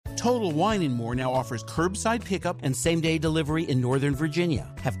Total Wine & More now offers curbside pickup and same-day delivery in Northern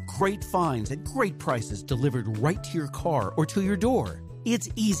Virginia. Have great finds at great prices delivered right to your car or to your door. It's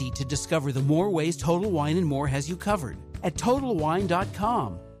easy to discover the more ways Total Wine & More has you covered at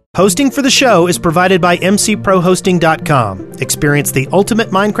TotalWine.com. Hosting for the show is provided by MCProHosting.com. Experience the ultimate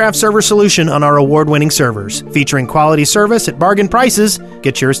Minecraft server solution on our award-winning servers. Featuring quality service at bargain prices.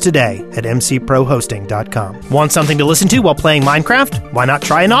 Get yours today at MCProHosting.com. Want something to listen to while playing Minecraft? Why not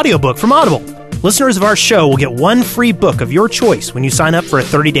try an audiobook from Audible? Listeners of our show will get one free book of your choice when you sign up for a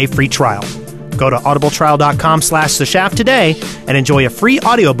 30-day free trial. Go to audibletrial.com/The Shaft today and enjoy a free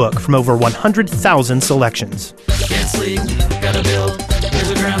audiobook from over 100,000 selections. Can't sleep, gotta build. There's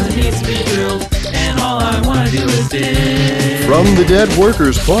a ground that needs to be drilled, and all I want to do is dig. From the Dead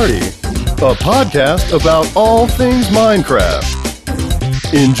Workers Party, a podcast about all things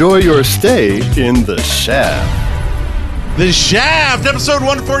Minecraft. Enjoy your stay in The Shaft. The Shaft, episode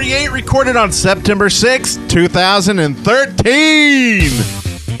 148, recorded on September 6th, 2013.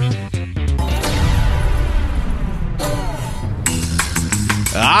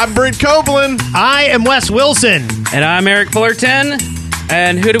 I'm Brent Copeland. I am Wes Wilson. And I'm Eric Fullerton.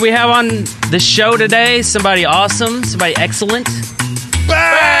 And who do we have on the show today? Somebody awesome, somebody excellent.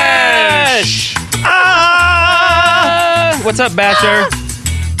 Bash! What's up, Bashur?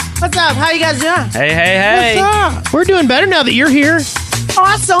 What's up? How you guys doing? Hey. What's up? We're doing better now that you're here.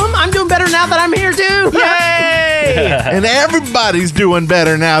 Awesome. I'm doing better now that I'm here, too. Yay! And everybody's doing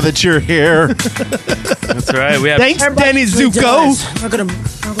better now that you're here. That's right. We have Thanks, Denny Zuko.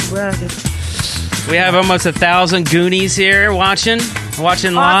 We have almost 1,000 Goonies here watching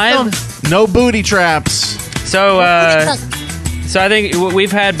live. No booty traps. So I think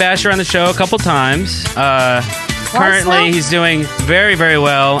we've had Bashur on the show a couple times. Currently, he's doing very, very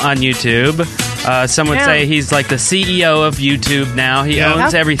well on YouTube. Some would say he's like the CEO of YouTube now. He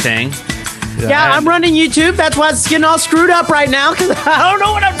owns everything. Yeah, I'm running YouTube. That's why it's getting all screwed up right now, because I don't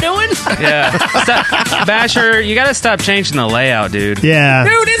know what I'm doing. Yeah. Bashur, you got to stop changing the layout, dude. Yeah.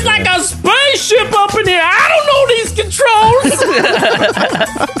 Dude, it's like a spaceship up in here. I don't know these controls.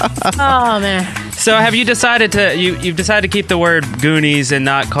 Oh, man. So have you decided you've decided to keep the word Goonies and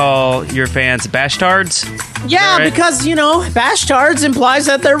not call your fans Bashtards? Yeah, right? because, Bashtards implies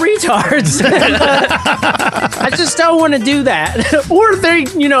that they're retards. I just don't want to do that. Or if they,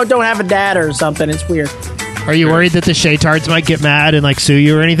 don't have a dad or something. It's weird. Are you worried that the Shaytards might get mad and sue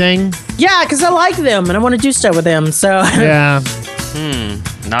you or anything? Yeah, because I like them and I want to do stuff with them. So Yeah.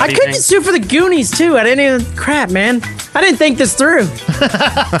 I could get sued for the Goonies too. Crap, man. I didn't think this through.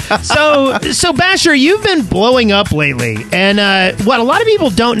 So Bashur, you've been blowing up lately, and what a lot of people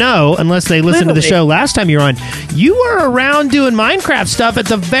don't know, unless they listened to the show last time you were on, you were around doing Minecraft stuff at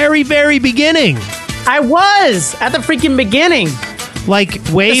the very, very beginning. I was at the freaking beginning.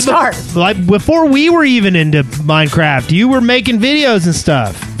 Before we were even into Minecraft, you were making videos and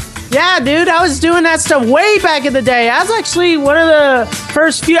stuff. Yeah, dude, I was doing that stuff way back in the day. I was actually one of the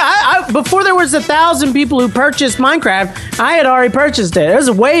first few. Before there was 1,000 people who purchased Minecraft, I had already purchased it. It was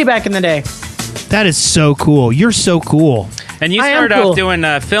way back in the day. That is so cool. You're so cool. And you started off doing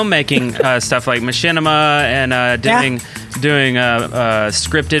filmmaking stuff like machinima and doing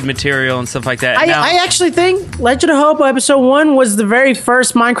scripted material and stuff like that. I actually think Legend of Hope Episode 1 was the very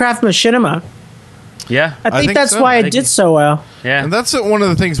first Minecraft machinima. Yeah. I think that's why it did so well. Yeah. And that's one of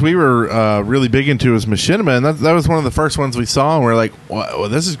the things we were really big into was machinima, and that was one of the first ones we saw, and we're like, well,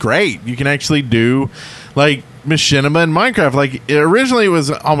 this is great. You can actually do, machinima in Minecraft. Originally it was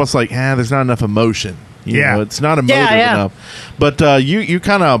almost like, there's not enough emotion. You know, it's not emotive enough. But you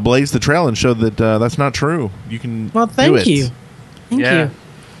kind of blazed the trail and showed that that's not true. You can do it. Thank you. Thank you.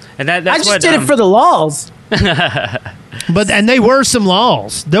 And that's I just did it for the lols. And they were some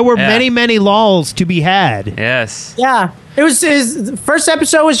lols. There were many, many lols to be had. Yes. Yeah. It was his first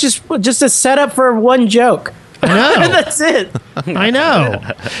episode was just a setup for one joke. I know. That's it. I know.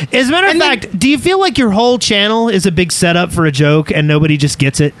 As a matter of fact, do you feel like your whole channel is a big setup for a joke and nobody just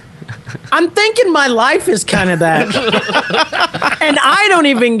gets it? I'm thinking my life is kind of that. And I don't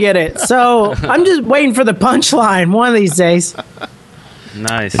even get it. So I'm just waiting for the punchline one of these days.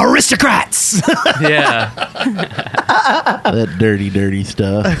 Nice. Aristocrats. Yeah. That dirty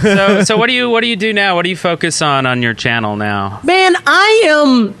stuff. So what do you do now? What do you focus on your channel now? Man,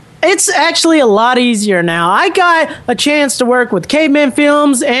 it's actually a lot easier now. I got a chance to work with Caveman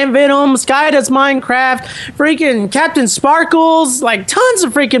Films and Venom, Sky Does Minecraft, freaking Captain Sparkles, tons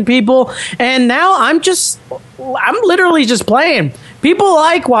of freaking people. And now I'm literally just playing. people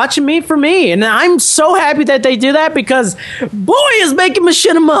like watching me for me, and I'm so happy that they do that because boy is making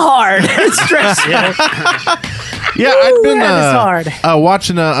machinima hard. It's stressful. Yeah, I've been that is hard.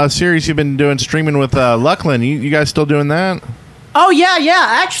 watching a series you've been doing streaming with Luckland. You guys still doing that? Oh yeah.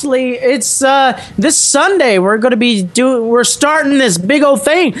 Actually, it's this Sunday. We're going to be we're starting this big old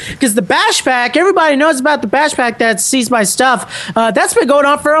thing because the Bash Pack. Everybody knows about the Bash Pack that sees my stuff. That's been going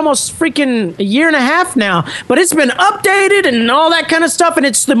on for almost freaking a year and a half now. But it's been updated and all that kind of stuff, and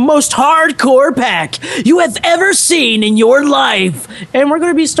it's the most hardcore pack you have ever seen in your life. And we're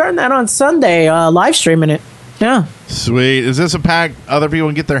going to be starting that on Sunday, live streaming it. Yeah. Sweet. Is this a pack other people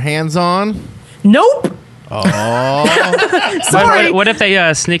can get their hands on? Nope. Oh. Sorry. What if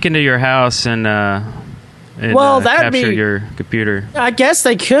they sneak into your house and that'd capture your computer? I guess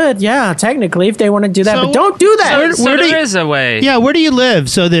they could, yeah, technically, if they want to do that. But don't do that. So there is a way. Yeah, where do you live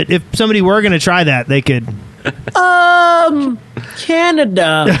so that if somebody were going to try that, they could...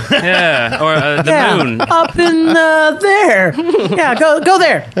 Canada. Yeah, or the moon. Up in there. Yeah, go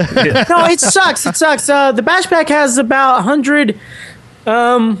there. No, it sucks. The Bash Pack has about 100...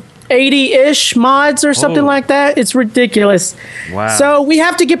 80-ish mods or something like that. It's ridiculous. Wow. So we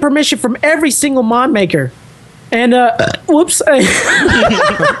have to get permission from every single mod maker. And, whoops. And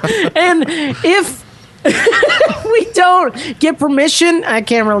if we don't get permission, I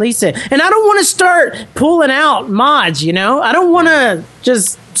can't release it. And I don't want to start pulling out mods, you know? I don't want to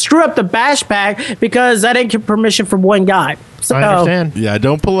just screw up the Bash Pack because I didn't get permission from one guy. So, I understand. Yeah,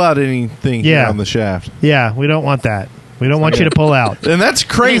 don't pull out anything here on the shaft. Yeah, we don't want that. We don't want you to pull out. And that's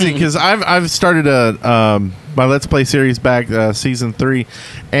crazy because I've started my Let's Play series back season 3,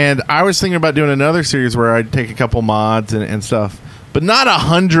 and I was thinking about doing another series where I'd take a couple mods and stuff, but not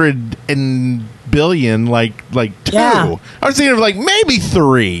 100 billion like 2. Yeah. I was thinking of like maybe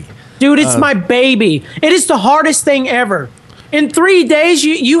 3. Dude, it's my baby. It is the hardest thing ever. In 3 days,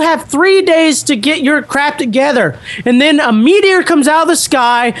 you have 3 days to get your crap together. And then a meteor comes out of the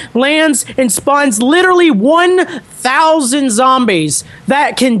sky, lands, and spawns literally 1,000 zombies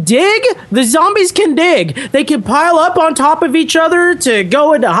that can dig. The zombies can dig. They can pile up on top of each other to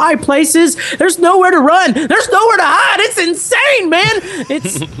go into high places. There's nowhere to run. There's nowhere to hide. It's insane, man.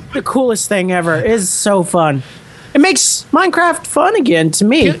 It's the coolest thing ever. It's so fun. It makes Minecraft fun again to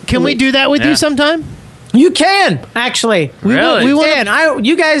me. Can we do that with you sometime? You can, actually. Really? We can.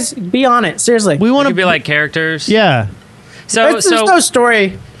 You guys be on it. Seriously. We want to be like characters. Yeah. There's no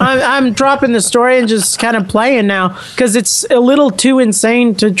story. I'm dropping the story and just kind of playing now because it's a little too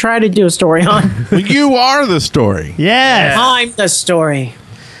insane to try to do a story on. You are the story. Yes. I'm the story.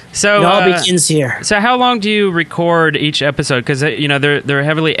 So it all begins here. So how long do you record each episode? Because they're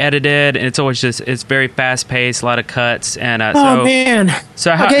heavily edited, and it's always it's very fast paced, a lot of cuts, and man.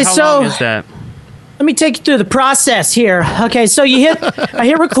 So how long is that? Let me take you through the process here. Okay, so I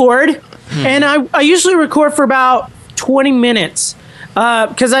hit record, and I usually record for about 20 minutes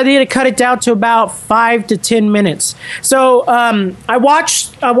because I need to cut it down to about 5 to 10 minutes. So I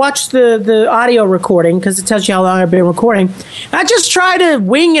watched the audio recording because it tells you how long I've been recording. I just try to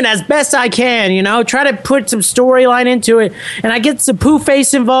wing it as best I can, try to put some storyline into it. And I get some Pooh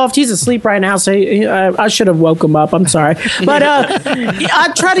Face involved. He's asleep right now, so I should have woke him up. I'm sorry. But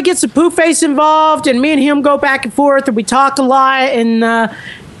I try to get some Pooh Face involved, and me and him go back and forth, and we talk a lot. And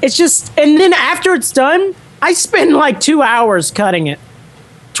it's just, and then after it's done, I spend like 2 hours cutting it.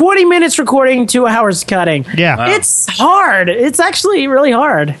 20 minutes recording, 2 hours cutting. Yeah. Wow. It's hard. It's actually really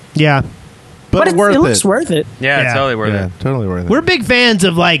hard. Yeah. But it looks worth it. Yeah, it's totally worth Yeah, it. totally worth it. We're big fans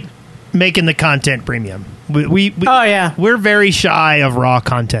of like making the content premium. We Oh, yeah. We're very shy of raw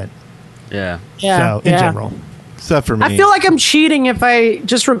content. Yeah. Yeah. So in general. Except for me. I feel like I'm cheating if I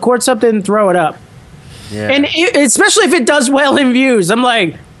just record something and throw it up. Yeah. And especially if it does well in views. I'm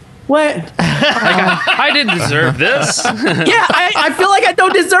like, what? I didn't deserve this. Yeah, I feel like I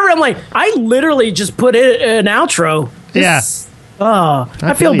don't deserve it. I'm like, I literally just put it an outro.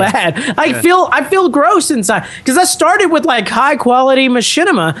 I feel you. bad. I feel gross inside because I started with like high quality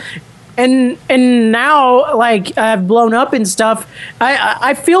machinima, and now like I've blown up and stuff.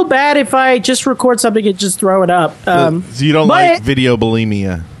 I feel bad if I just record something and just throw it up. So you don't like video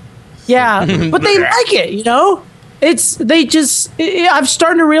bulimia? Yeah, but they like it. I'm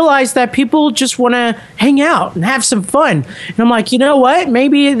starting to realize that people just want to hang out and have some fun. And I'm like, you know what?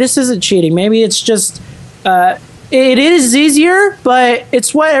 Maybe this isn't cheating. Maybe it's just, it is easier, but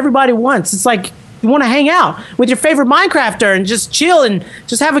it's what everybody wants. It's like you want to hang out with your favorite Minecrafter and just chill and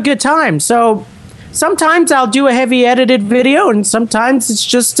just have a good time. So sometimes I'll do a heavy edited video, and sometimes it's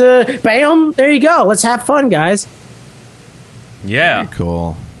just, bam, there you go. Let's have fun, guys. Yeah.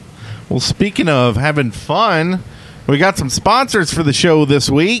 Cool. Well, speaking of having fun, We got some sponsors for the show this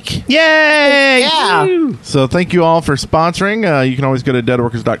week. Yay! Yeah. So thank you all for sponsoring. You can always go to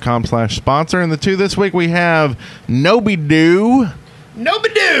deadworkers.com/sponsor. And the two this week we have Nobidoo.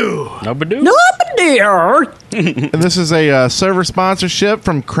 Nobadoo! No, but do. No, dear. And this is a server sponsorship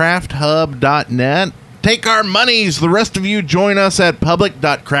from crafthub.net. Take our monies. The rest of you join us at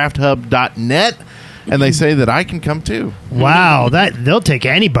public.crafthub.net. And they say that I can come too. Wow, they'll take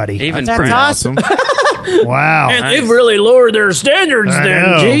anybody. Even That's Brent. awesome. Wow. Man, they've really lowered their standards I then.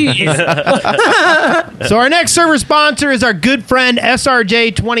 know. Jeez. So our next server sponsor is our good friend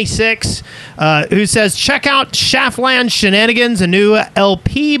SRJ26, who says, check out Shaftland Shenanigans, a new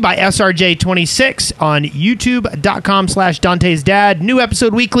LP by SRJ26 on youtube.com/Dante's Dad. New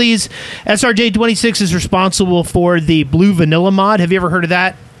episode weeklies. SRJ26 is responsible for the Blue Vanilla mod. Have you ever heard of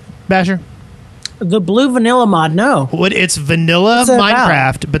that, Basher? The blue vanilla mod, no. It's vanilla What's it about?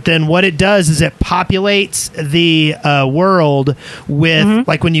 Minecraft, but then what it does is it populates the world with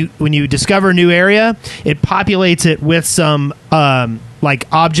like when you discover a new area, it populates it with some like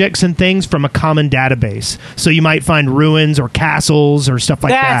objects and things from a common database. So you might find ruins or castles or stuff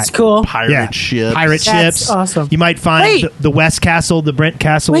like that. That's cool. Pirate ships. Pirate That's ships. awesome. You might find Wait. the West Castle, the Brent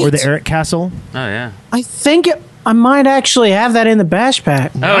Castle, or Wait. the Eric Castle. Oh, yeah. I think I might actually have that in the bash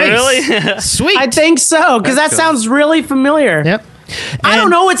pack. Oh, Nice. really? Sweet. I think so, because that That's cool. sounds really familiar. Yep. I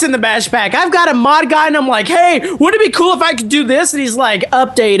don't know what's in the bash pack. I've got a mod guy, and I'm like, hey, wouldn't it be cool if I could do this? And he's like,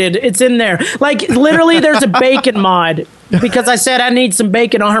 updated. It's in there. Like, literally, there's a bacon mod because I said I need some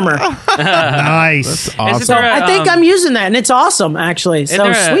bacon armor. Nice. Awesome. So I think I'm using that, and it's awesome, actually. Is So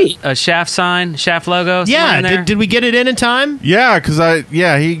there sweet. a shaft sign, shaft logo? somewhere Yeah. in there? Did we get it in time? Yeah, because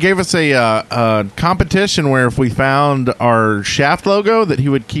he gave us a competition where if we found our shaft logo, that he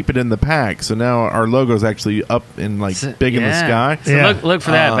would keep it in the pack. So now our logo is actually up in like big in the Yeah. sky. So Yeah. look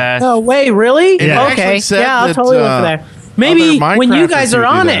for that, Bash. Oh, wait, really? Yeah. It Okay. actually said Yeah, I'll that, totally look for that. Maybe other when you Minecrafters guys are would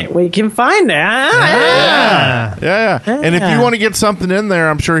do on that. it, we can find it. Yeah. And if you Yeah. want to get something in there,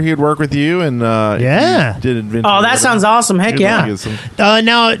 I'm sure he'd work with you. And Yeah. he did adventure. Oh, that sounds awesome. Heck yeah.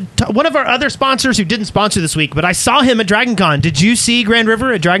 Now, one of our other sponsors who didn't sponsor this week, but I saw him at Dragon Con. Did you see Grand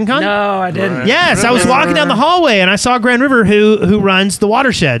River at Dragon Con? No, I didn't. Yes, I was walking down the hallway and I saw Grand River who runs the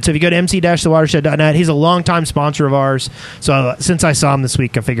Watershed. So if you go to mc-thewatershed.net, he's a longtime sponsor of ours. So since I saw him this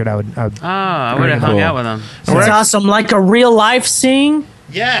week, I figured I would. Oh, I would have Very hung cool. out with him. It's awesome. Like a real life scene.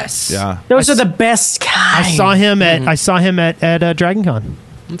 Yes. Yeah. Those are the best I kind. saw him at Dragon Con.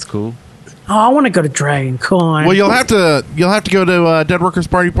 That's cool. Oh, I want to go to Dragon Con. Well, you'll have to go to Dead Workers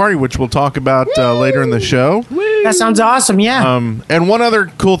Party, which we'll talk about later in the show. That sounds awesome. Yeah. And one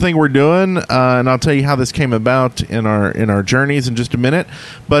other cool thing we're doing, and I'll tell you how this came about in our journeys in just a minute.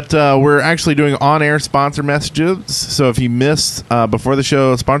 But we're actually doing on-air sponsor messages. So if you missed before the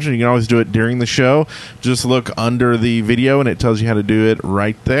show sponsor, you can always do it during the show. Just look under the video, and it tells you how to do it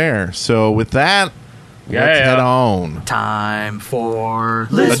right there. So with that, let's head on. Time for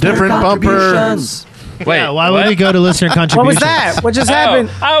A different bumper. Wait, Yeah, why would what? we go to listener what contributions? was that? What just Oh, happened?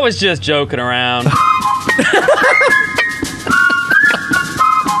 I was just joking around.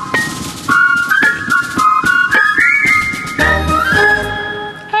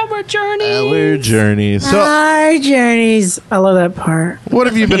 Our journey. Our journey. So, Hi, journeys. I love that part. what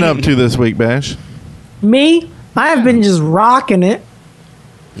have you been up to this week, Bash? Me, I have been just rocking it.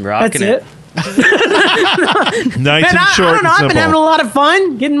 Rocking That's it. Nice Man, and I short don't know. and I've been having a simple. lot of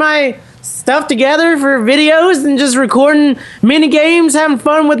fun getting my stuff together for videos and just recording mini games, having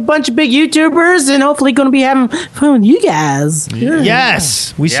fun with a bunch of big YouTubers, and hopefully going to be having fun with you guys.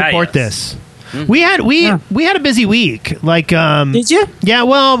 Yes, we Yeah, support yes. this. We had a busy week. Like, Did you? yeah,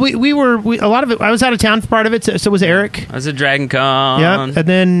 well, we were a lot of it. I was out of town for part of it. So was Eric. I was at Dragon Con. Yeah, and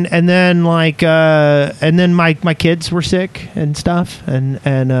then my kids were sick and stuff, and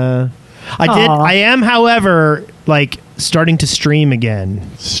Aw. I am, however, like starting to stream again.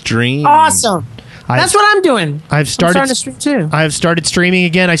 Stream. Awesome. That's what I'm doing. I've I'm started starting to stream too. I've started streaming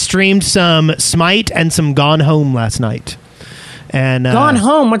again. I streamed some Smite and some Gone Home last night. And Gone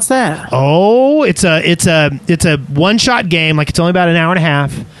Home. What's that? Oh, it's a one shot game. Like it's only about an hour and a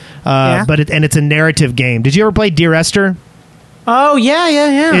half. Yeah. But it's a narrative game. Did you ever play Dear Esther? Oh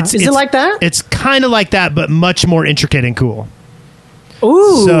yeah. Is it like that? It's kind of like that, but much more intricate and cool.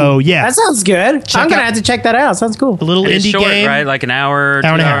 Ooh. So, yeah. that sounds good. Check I'm gonna out- have to check that out. Sounds cool. A little And it's indie short, game, right? Like an hour,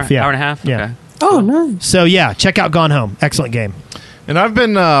 Hour and a 2 half, yeah. Hour and a half? Yeah. Okay. Oh, nice. So yeah, check out Gone Home. Excellent game. And I've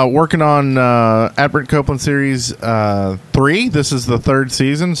been working on at Brent Copeland Series 3. This is the third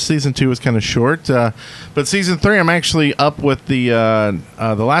season. Season 2 was kind of short. But Season 3, I'm actually up with the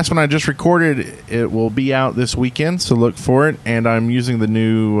last one I just recorded. It will be out this weekend, so look for it. And I'm using the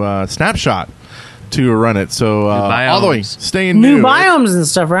new Snapshot to run it. So all the way, staying new biomes and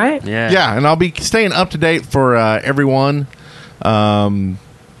stuff, right? Yeah, and I'll be staying up to date for everyone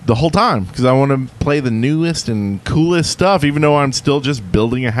the whole time because I want to play the newest and coolest stuff, even though I'm still just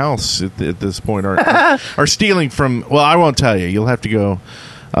building a house at this point or stealing from. Well, I won't tell you. You'll have to go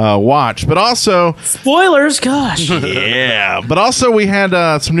watch. But also spoilers, gosh. Yeah. But also we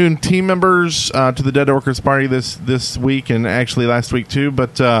had some new team members to the Dead Orcas party this week and actually last week too.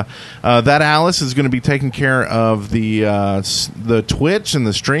 But that Alice is going to be taking care of the Twitch and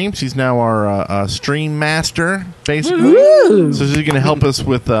the stream. She's now our stream master, basically. Ooh. So she's going to help us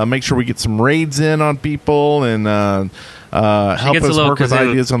with make sure we get some raids in on people and help us work with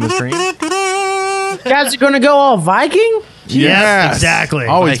ideas on the stream. You guys are going to go all Viking? Yes, exactly.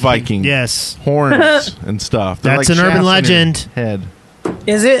 Always Viking. Yes. Horns and stuff. They're That's like an urban shafts in your legend. Head.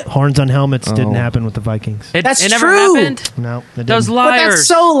 Is it? Horns on helmets didn't happen with the Vikings. That's it never true. happened? No, it didn't. Those But liars. that's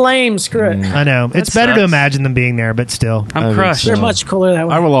so lame. Screw it. I know. That It's better to sucks. imagine them being there, but still. I'm crushed. They're much cooler that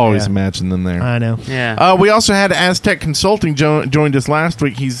way. I will always imagine them there. I know. Yeah. We also had Aztec Consulting joined us last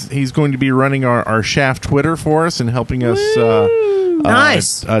week. He's going to be running our Shaft Twitter for us and helping us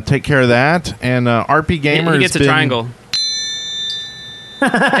Nice. take care of that. And RP Gamer He gets has a been, triangle.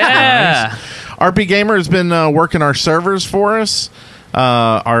 Yeah. RP Gamer has been working our servers for us,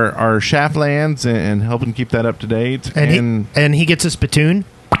 our Shaft lands, and helping keep that up to date. And he gets a spittoon.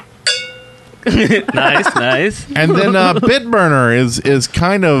 Nice. And then Bitburner is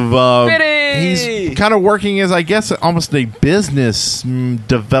kind of he's kind of working as, I guess, almost a business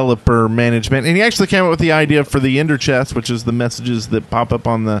developer management. And he actually came up with the idea for the Ender Chest, which is the messages that pop up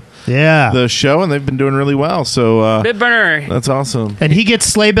on the show, and they've been doing really well. So Bitburner. that's awesome. And he gets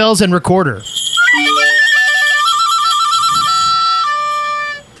sleigh bells and recorder.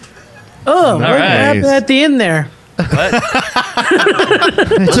 Oh, what happened at the end there? What?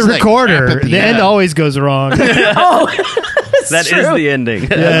 It's a recorder. The end always goes wrong. That is the ending.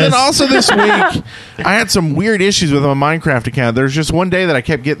 And then also this week, I had some weird issues with my Minecraft account. There's just one day that I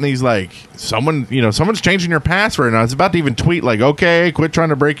kept getting these, like, someone's changing your password, and I was about to even tweet, like, okay, quit trying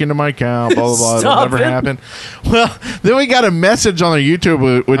to break into my account, blah, blah, blah. It'll never happen. Well, then we got a message on our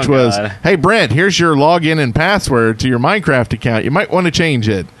YouTube, which was, hey, Brent, here's your login and password to your Minecraft account. You might want to change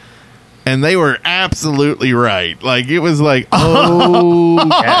it. And they were absolutely right. Like, it was like, crap.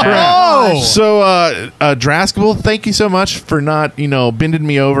 So, Draskable, thank you so much for not, bending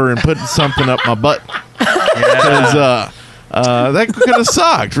me over and putting something up my butt. Because that could have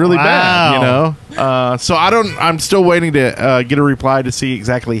sucked really bad, So I'm still waiting to get a reply to see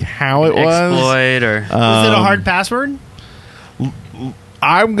exactly how it was. Exploit or... Was it a hard password?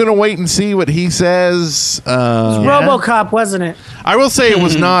 I'm going to wait and see what he says. RoboCop, wasn't it? I will say it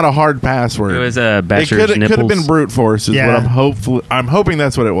was not a hard password. It was a Bashur's It could have nipples. been brute force is what I'm hoping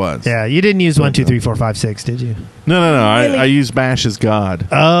that's what it was. Yeah, you didn't use 1, 2, 3, 4, 5, 6, did you? No. Really? I used Bash as God.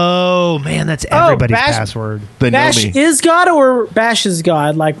 Oh, man, that's everybody's Bash- password. They Bash know me. is God or Bash is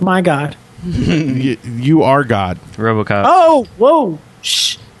God? Like my God. You are God. RoboCop. Oh, whoa.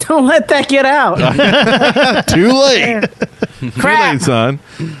 Shh. Don't let that get out. Too late. Too Crap. late, son.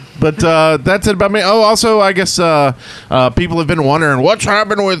 But that's it about me. Oh, also, I guess people have been wondering what's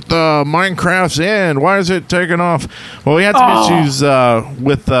happened with Minecraft's End. Why is it taking off? Well, we had some issues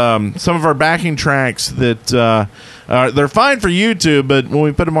with some of our backing tracks that they're fine for YouTube, but when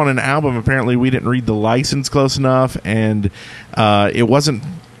we put them on an album, apparently we didn't read the license close enough, and it wasn't.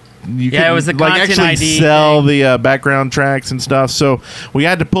 It was the content actually ID sell the background tracks and stuff. So we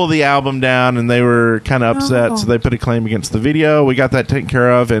had to pull the album down, and they were kind of upset. So they put a claim against the video. We got that taken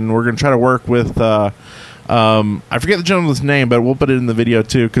care of, and we're going to try to work with. I forget the gentleman's name, but we'll put it in the video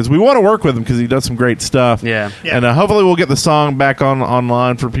too because we want to work with him because he does some great stuff. Yeah. And hopefully we'll get the song back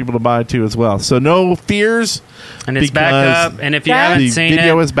online for people to buy too as well. So no fears. And it's back up. And if you haven't the seen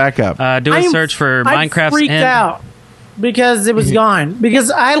video it, is back up. do a search for Minecraft's freaked End. out because it was gone.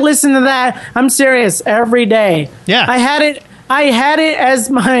 Because I listened to that. I'm serious every day. Yeah. I had it as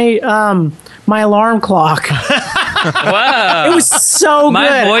my my alarm clock. Wow. It was so My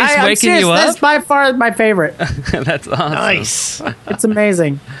good. voice I'm waking serious, you up? That's by far my favorite. That's awesome. Nice. It's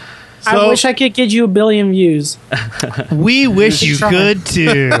amazing. I So- wish I could get you 1 billion views. We wish you Try. could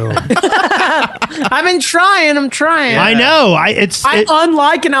too. I've been trying. I'm trying. I know. I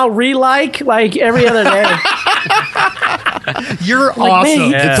unlike and I'll re-like like every other day. You're Like, awesome.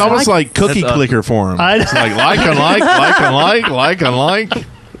 man, Yeah. It's almost like cookie That's clicker for him. I- It's like unlike.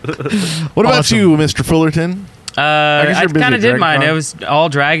 What about Awesome. you, Mr. Fullerton? guess I you're busy kind at of did Dragon mine. Con. It was all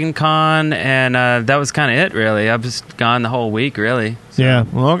Dragon Con, and that was kind of it, really. I've just gone the whole week, really. Yeah.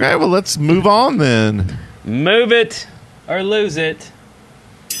 Okay, well, let's move on then. Move it or lose it.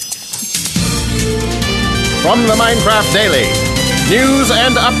 from the Minecraft Daily. News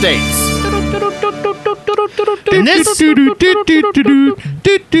and updates. And this I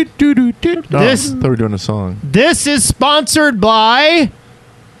thought we were doing a song. This is sponsored by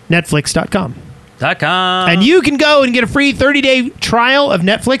Netflix.com. And you can go and get a free 30-day trial of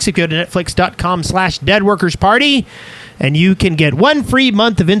Netflix if you go to netflix.com/deadworkersparty. And you can get 1 free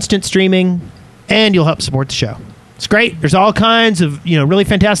month of instant streaming, and you'll help support the show. It's great. There's all kinds of really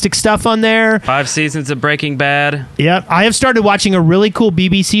fantastic stuff on there. 5 seasons of Breaking Bad. Yeah, I have started watching a really cool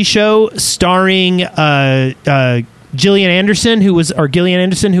BBC show starring Gillian Anderson, who was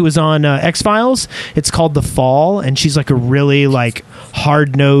on X-Files. It's called The Fall, and she's like a really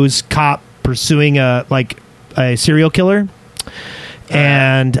hard-nosed cop pursuing a serial killer,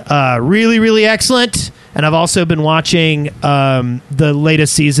 and really, really excellent. And I've also been watching the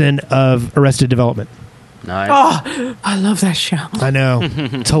latest season of Arrested Development. Nice. Oh, I love that show. I know.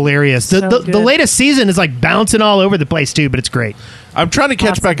 It's hilarious. The good. latest season is bouncing all over the place too, but it's great. I'm trying to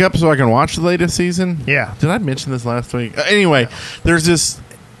catch back up so I can watch the latest season. Yeah. Did I mention this last week? Anyway, there's this.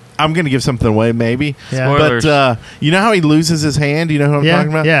 I'm going to give something away, maybe. Yeah. Spoilers. But you know how he loses his hand? You know who I'm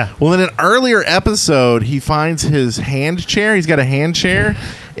talking about? Yeah. Well, in an earlier episode, he finds his hand chair. He's got a hand chair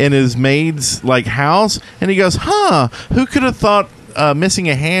in his maid's house, and he goes, "Huh? Who could have thought missing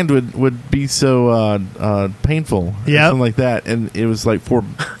a hand would be so painful?" Yeah, something like that. And it was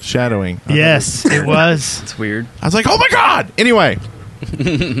foreshadowing. Yes, it was. It's weird. I was like, "Oh my god!" Anyway. So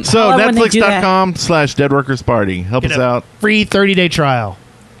Netflix.com/deadworkersparty. Help us out. Free 30-day trial.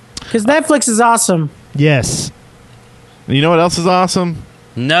 Because Netflix is awesome. Yes. And you know what else is awesome?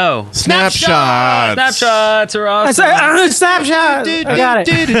 No. Snapshots. Snapshots are awesome. Snapshot. I got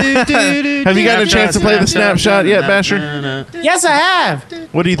it. Have you gotten a chance to play the snapshot yet, Bashur? Yes, I have.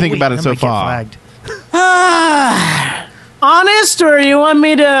 What do you think about it so far? Honest, or you want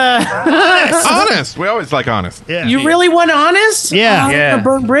me to? Honest. We always like honest. Yeah. You really want honest? Yeah. I'm gonna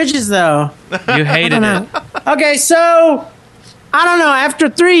burn bridges, though. You hated it. Okay, so I don't know. After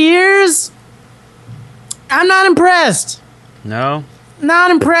 3 years, I'm not impressed. No. Not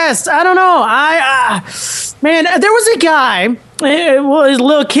impressed. I don't know. Man, there was a guy. Well, he's a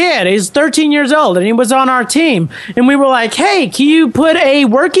little kid. He's 13 years old, and he was on our team. And we were like, "Hey, can you put a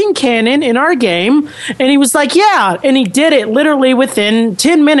working cannon in our game?" And he was like, "Yeah." And he did it literally within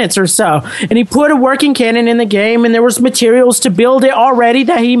 10 minutes or so. And he put a working cannon in the game, and there was materials to build it already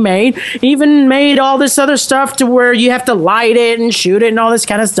that he made. He even made all this other stuff to where you have to light it and shoot it and all this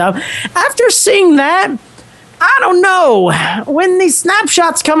kind of stuff. After seeing that, I don't know. When these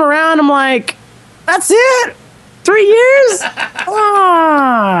snapshots come around, I'm like, that's it? 3 years?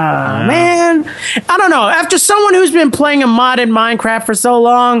 Oh, man. I don't know. After someone who's been playing a modded Minecraft for so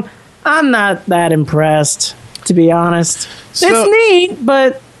long, I'm not that impressed, to be honest. It's neat,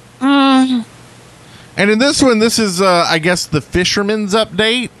 but... And in this one, this is, I guess, the Fisherman's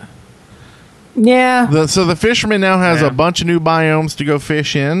update. Yeah. So the Fisherman now has a bunch of new biomes to go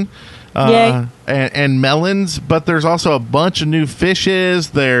fish in. And melons, but there's also a bunch of new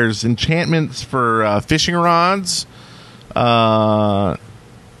fishes. There's enchantments for fishing rods. So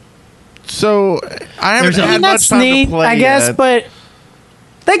I haven't had much time to play I guess, yet. but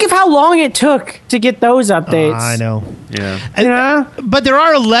think of how long it took to get those updates. I know. Yeah. But there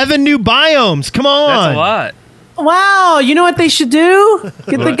are 11 new biomes. Come on. That's a lot. Wow, you know what they should do?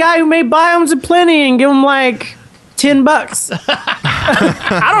 Get the guy who made Biomes of Plenty and give him $10.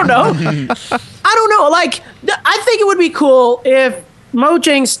 I don't know. I think it would be cool if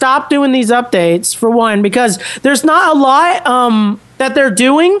Mojang stopped doing these updates, for one, because there's not a lot that they're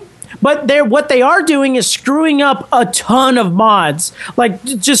doing. But what they are doing is screwing up a ton of mods,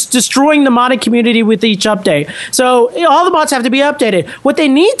 just destroying the modding community with each update. So all the mods have to be updated. What they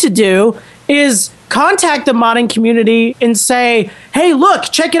need to do is contact the modding community and say, "Hey,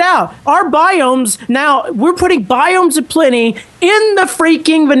 look, check it out. Our biomes, now we're putting Biomes of Plenty in the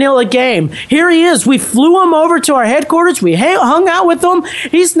freaking vanilla game. Here he is. We flew him over to our headquarters. We hung out with him.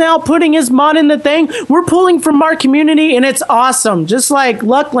 He's now putting his mod in the thing. We're pulling from our community, and it's awesome." Just like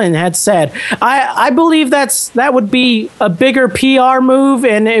Luckland had said. I believe that would be a bigger PR move,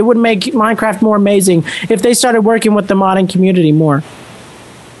 and it would make Minecraft more amazing if they started working with the modding community more.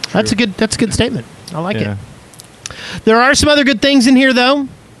 That's a good statement. I like it. There are some other good things in here, though.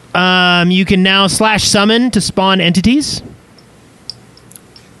 You can now /summon to spawn entities.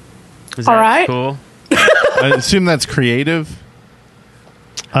 Is that all right. Cool? I assume that's creative.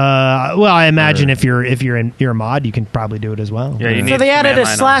 Well, I imagine if you're a mod, you can probably do it as well. Yeah. You need So they added a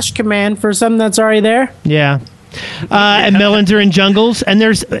command line / command for something that's already there. Yeah. And melons are in jungles. And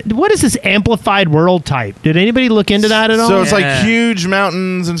there's what is this amplified world type? Did anybody look into that at all? So it's like huge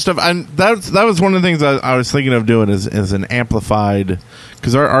mountains and stuff. And that was one of the things I was thinking of doing is an amplified,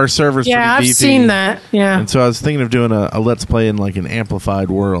 because our server's pretty beefy. I've seen that. Yeah. And so I was thinking of doing a let's play in like an amplified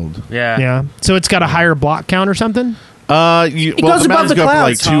world. Yeah. So it's got a higher block count or something? It goes the above mountains the go up to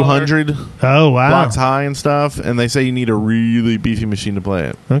like clouds. 200 Oh, wow. blocks high and stuff, and they say you need a really beefy machine to play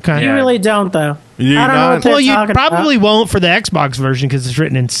it. Okay. You really don't, though. You I don't know not? what they're Well, you talking probably about. won't for the Xbox version because it's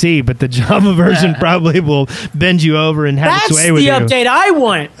written in C, but the Java version probably will bend you over and have That's its way the with you. update I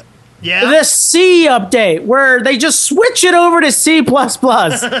want. Yeah. The C update where they just switch it over to C++.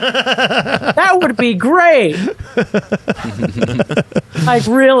 That would be great. Like,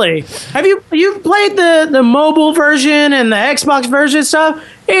 really. Have you played the mobile version and the Xbox version stuff?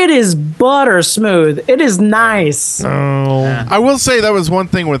 It is butter smooth. It is nice. Oh. I will say that was one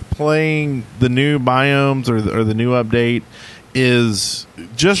thing with playing the new biomes or the new update is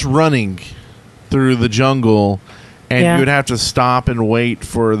just running through the jungle, and Yeah. you would have to stop and wait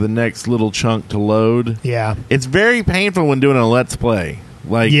for the next little chunk to load. Yeah. It's very painful when doing a let's play.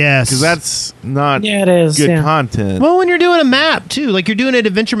 Like, Yes. because that's not Yeah, it is. good Yeah. content. Well, when you're doing a map too, like you're doing an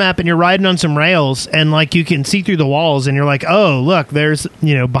adventure map and you're riding on some rails and like you can see through the walls and you're like, oh, look, there's,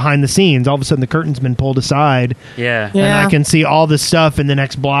 behind the scenes, all of a sudden the curtain's been pulled aside Yeah. and Yeah. I can see all the stuff in the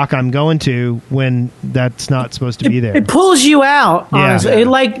next block I'm going to when that's not supposed to be there. It pulls you out, Yeah. honestly. It,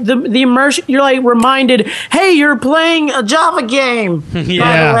 like the immersion, you're like reminded, hey, you're playing a Java game. By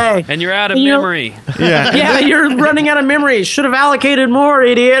Yeah. the way. And you're out of And you're- memory. yeah. Yeah, you're running out of memory. Should have allocated more,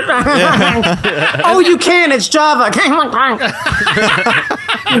 idiot. Oh, you can. It's Java.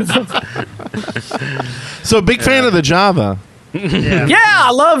 So big fan of the Java. Yeah,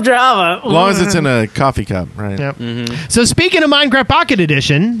 I love Java. As long as it's in a coffee cup, right? Yep. So speaking of Minecraft Pocket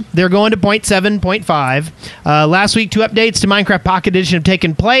Edition, they're going to 0.7.5. Last week, 2 updates to Minecraft Pocket Edition have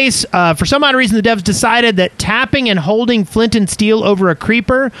taken place. For some odd reason, the devs decided that tapping and holding flint and steel over a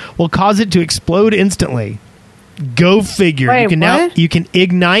creeper will cause it to explode instantly. Go figure. Wait, you can what?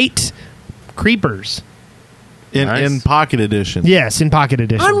 ignite creepers. In Nice. Pocket Edition. Yes, in Pocket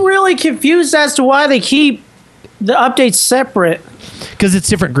Edition. I'm really confused as to why they keep the updates separate. Because it's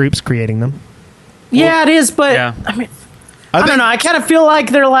different groups creating them. Yeah, it is, but Yeah. I mean, I don't know. I kind of feel like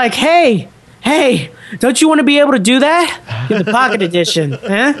they're like, hey, don't you want to be able to do that in the Pocket Edition?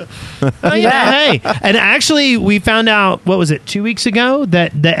 Huh? Oh, yeah. Hey, and actually, we found out, what was it, 2 weeks ago,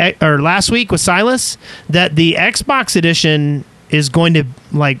 or last week with Silas, that the Xbox Edition is going to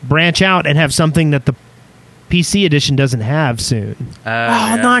like branch out and have something that the PC edition doesn't have soon.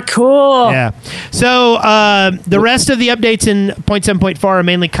 Oh, not cool. Yeah. So the rest of the updates in 0.7.4 are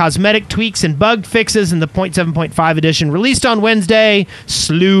mainly cosmetic tweaks and bug fixes, and the 0.7.5 edition released on Wednesday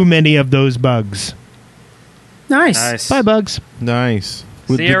slew many of those bugs. Nice. Nice. Bye, bugs. Nice.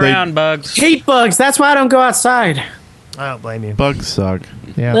 See you around, bugs. Hate bugs. That's why I don't go outside. I don't blame you. Bugs suck.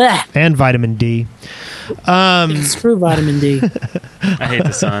 Yeah. Blech. And vitamin D. Screw vitamin D. I hate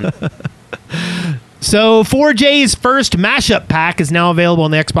the sun. So 4J's first mashup pack is now available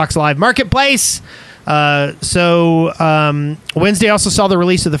on the Xbox Live Marketplace. Wednesday also saw the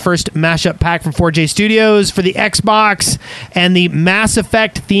release of the first mashup pack from 4J Studios for the Xbox, and the Mass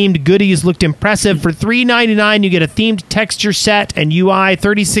Effect themed goodies looked impressive. For $3.99, you get a themed texture set and UI,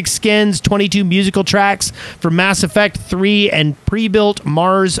 36 skins, 22 musical tracks for Mass Effect 3, and pre-built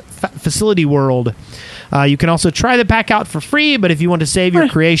Mars facility world. You can also try the pack out for free, but if you want to save your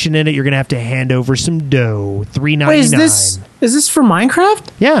creation in it, you're going to have to hand over some dough. $3.99. Wait, is this for Minecraft?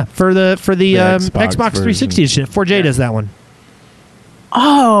 Yeah, for the Xbox 360 version. edition. 4J does that one.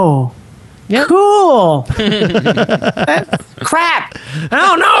 Oh. Yep. Cool. Crap.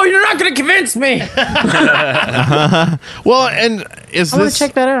 Oh, no, you're not going to convince me. Well, and is I wanna this?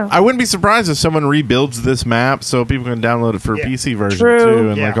 check that out. I wouldn't be surprised if someone rebuilds this map so people can download it for PC version True. too,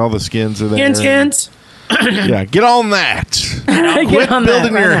 and Yeah. like all the skins are there. Hint, hint. Yeah, get on that. Get Quit on that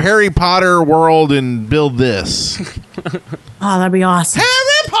building right your now. Harry Potter world and build this. Oh, that'd be awesome.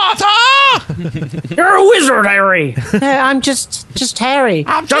 Harry Potter. You're a wizard, Harry. I'm just Harry.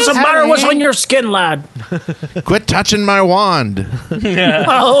 Doesn't matter what's on your skin, lad. Quit touching my wand.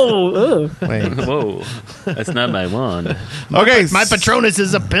 Oh, ugh. Wait. Whoa. That's not my wand. Okay, My Patronus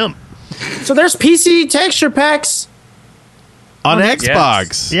is a pimp. So there's PC texture packs. on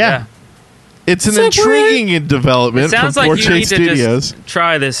Xbox. Yeah. It's an Is that intriguing development It sounds from like you 4J need to Studios. just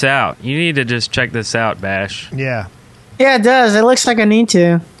try this out. You need to just check this out, Bash. Yeah. Yeah, it does. It looks like I need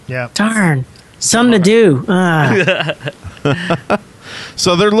to. Yeah. Darn. Something to do.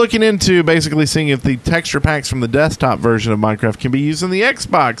 So they're looking into basically seeing if the texture packs from the desktop version of Minecraft can be used in the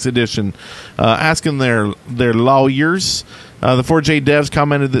Xbox edition. Asking their lawyers. The 4J devs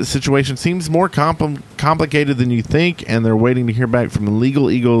commented that the situation seems more complicated than you think, and they're waiting to hear back from the legal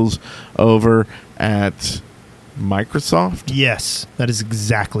eagles over at Microsoft. Yes, that is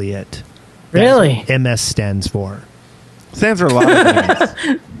exactly it. Really? That's what MS stands for. Stands for a lot of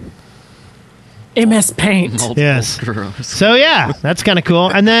things. MS Paint. Yes. So yeah, that's kind of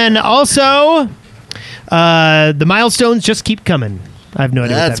cool. And then also, the milestones just keep coming. I have no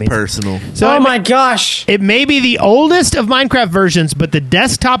idea what That's that means. personal. So Oh my gosh. it may be the oldest of Minecraft versions, but the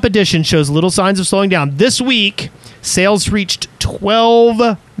desktop edition shows little signs of slowing down. This week, sales reached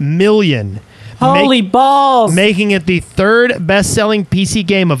 12 million. Holy balls. Making it the third best-selling PC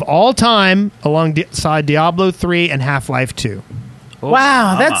game of all time, alongside Diablo 3 and Half-Life 2.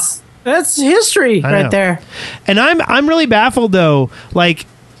 Wow, that's history I right know. there. And I'm really baffled though. Like,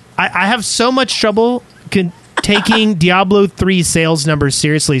 I have so much trouble taking Diablo 3 sales numbers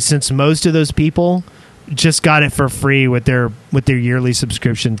seriously, since most of those people just got it for free with their yearly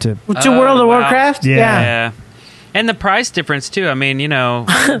subscription to World of wow. Warcraft? Yeah. Yeah. And the price difference too. I mean,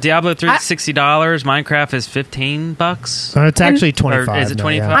 Diablo 3 is $60, Minecraft is $15. It's actually 25. Or is it now,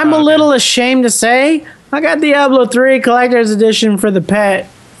 25? yeah. I'm a little ashamed to say I got Diablo 3 Collector's Edition for the pet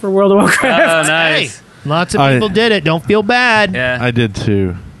for World of Warcraft. Oh, nice. Lots of people did it. Don't feel bad. Yeah. I did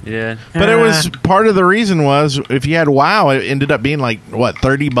too. Yeah. But it was part of the reason was if you had WoW, it ended up being like what,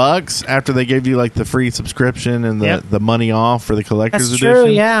 $30 after they gave you like the free subscription and the money off for the collector's That's edition.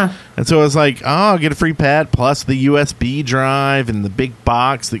 true, yeah. And so it was like, I'll get a free pet plus the USB drive and the big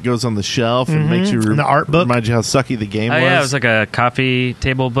box that goes on the shelf and makes you And the art book. remind you how sucky the game Oh, was. yeah. It was like a coffee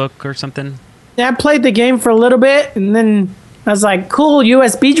table book or something. Yeah, I played the game for a little bit, and then I was like, cool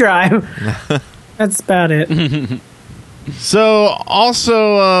USB drive. That's about it. So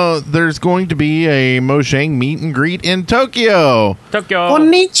also, there's going to be a Mojang meet and greet in Tokyo. Tokyo.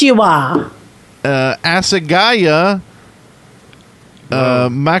 Konnichiwa. Asagaya,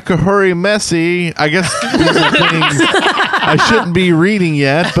 Makahori Messi. I guess these are things I shouldn't be reading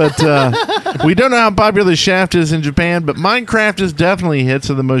yet, but we don't know how popular Shaft is in Japan, but Minecraft is definitely a hit,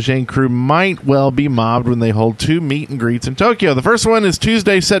 so the Mojang crew might well be mobbed when they hold 2 meet and greets in Tokyo. The first one is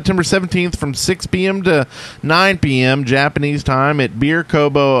Tuesday, September 17th from 6 p.m. to 9 p.m. Japanese time at Beer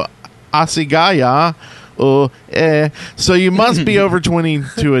Kobo Asagaya. So you must be over 20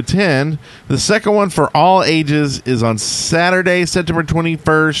 to attend. The second one for all ages is on Saturday, September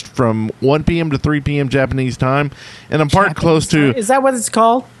 21st from 1 p.m. to 3 p.m. Japanese time. And I'm parked close to... Is that what it's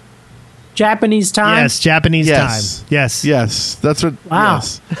called? Japanese time? Yes, Japanese Yes. time. Yes. Yes, that's what... Wow.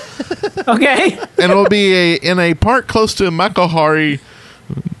 Yes. Okay. And it'll be in a park close to Makahari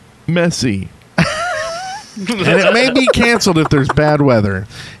Messi. And it may be canceled if there's bad weather.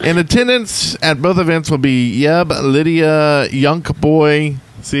 In attendance at both events will be Yeb, Lydia, Yunk Boy.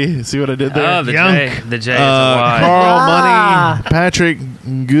 See what I did there? Oh, the Young. J. The J is a Y. Carl Money, Patrick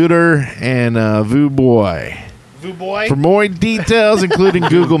Gooder, and Vu Boy. Vu boy. For more details, including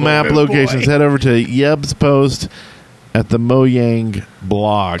Google Map locations, head over to Yeb's post at the Mojang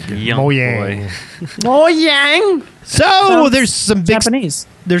blog. Young Mojang. boy. Oh, yang. So there's some big Japanese.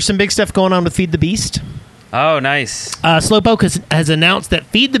 stuff going on with Feed the Beast. Oh, nice. Slowpoke has announced that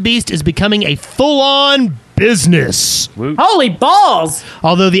Feed the Beast is becoming a full-on business. Woot. Holy balls.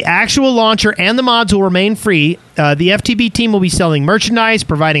 Although the actual launcher and the mods will remain free, the FTB team will be selling merchandise,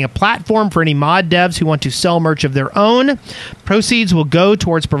 providing a platform for any mod devs who want to sell merch of their own. Proceeds will go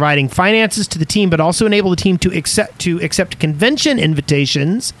towards providing finances to the team, but also enable the team to accept convention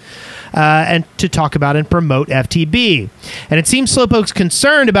invitations and to talk about and promote FTB. And it seems Slowpoke's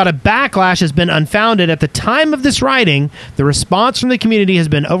concerned about a backlash has been unfounded. At the time of this writing, the response from the community has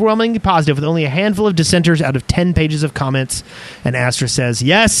been overwhelmingly positive, with only a handful of dissenters out of 10 pages of comments. And Astra says,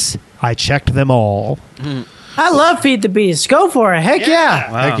 yes, I checked them all. I love Feed the Beast. Go for it. Heck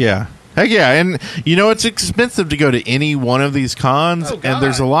yeah. Wow. Heck yeah. Heck yeah. And, it's expensive to go to any one of these cons, and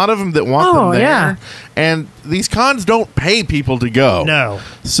there's a lot of them that want them there. Yeah. And these cons don't pay people to go. No.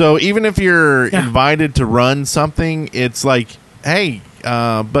 So even if you're invited to run something, it's like, hey,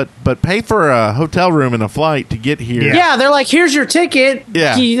 but pay for a hotel room and a flight to get here. Yeah, they're like, here's your ticket.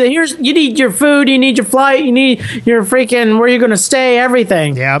 Yeah. You need your food, you need your flight, you need your freaking where you're going to stay,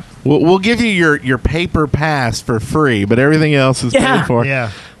 everything. Yep. We'll give you your paper pass for free, but everything else is paid for.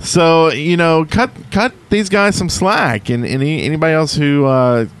 Yeah. So cut these guys some slack, and anybody else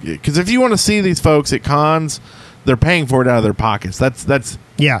who because if you want to see these folks at cons, they're paying for it out of their pockets. That's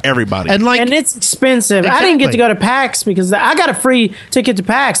everybody. And and it's expensive. I didn't get to go to PAX because I got a free ticket to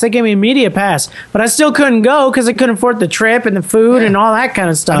PAX. They gave me a media pass, but I still couldn't go because I couldn't afford the trip and the food and all that kind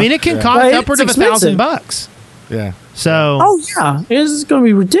of stuff. I mean, it can cost But upwards of it's expensive. $1,000. yeah. So, Oh yeah, it's going to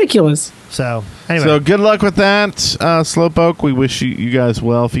be ridiculous. so anyway. So good luck with that, Slowpoke. We wish you guys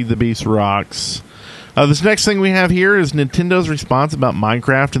well. Feed the Beast rocks. This next thing we have here is Nintendo's response about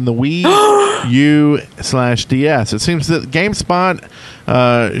Minecraft and the Wii U/DS. It seems that GameSpot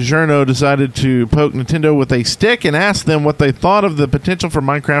Journo decided to poke Nintendo with a stick and ask them what they thought of the potential for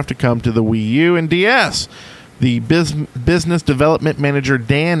Minecraft to come to the Wii U and DS. The business development manager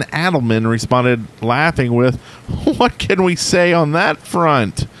Dan Adelman responded laughing with, "What can we say on that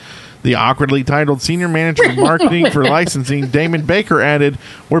front?" The awkwardly titled senior manager of marketing for licensing, Damon Baker, added,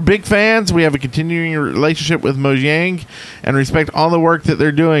 "We're big fans. We have a continuing relationship with Mojang and respect all the work that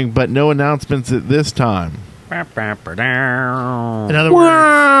they're doing, but no announcements at this time." in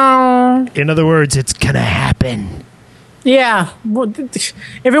other words, it's gonna happen. Yeah, well, if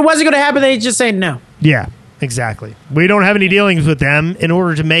it wasn't going to happen, they'd just say no. Yeah, exactly. We don't have any dealings with them in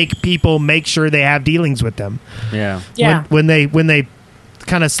order to make people make sure they have dealings with them. Yeah. Yeah. When they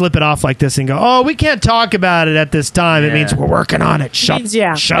kind of slip it off like this and go, "Oh, we can't talk about it at this time," it Yeah. means we're working on it.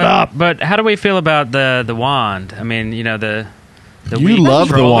 Shut up. But how do we feel about the wand? I mean, you know, the You Wii love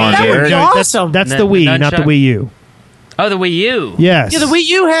the controller. wand, That would Eric. be awesome. That's The- the Wii, the not the nunchuck? Wii U. Oh, the Wii U. Yes. Yeah, the Wii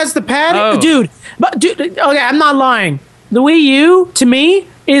U has the pad. Oh. Dude, okay, I'm not lying. The Wii U, to me,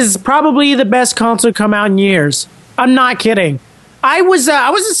 is probably the best console come out in years. I'm not kidding. I was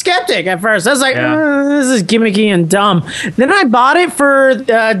a skeptic at first. I was like, Yeah. this is gimmicky and dumb. Then I bought it for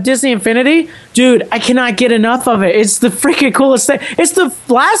Disney Infinity. Dude, I cannot get enough of it. It's the freaking coolest thing. It's the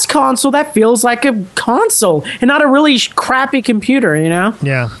last console that feels like a console and not a really crappy computer, you know?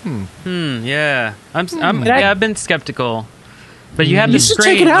 Yeah. Yeah. I've been skeptical. But you have the You should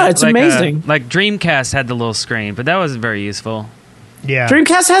screen. check it out. It's like amazing. Like Dreamcast had the little screen, but that wasn't very useful. Yeah.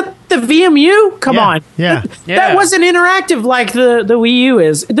 Dreamcast had the VMU? Come Yeah, on. yeah. Yeah. That wasn't interactive like the Wii U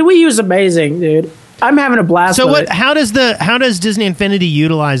is. The Wii U is amazing, dude. I'm having a blast So with what? it. How does Disney Infinity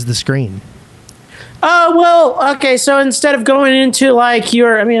utilize the screen? Well, okay, so instead of going into like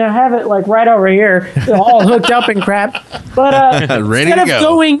I have it like right over here, all hooked up and crap. But Ready instead to of go.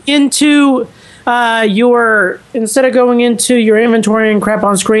 going into your inventory and crap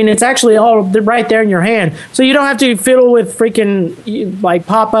on screen, it's actually all right there in your hand. So you don't have to fiddle with freaking like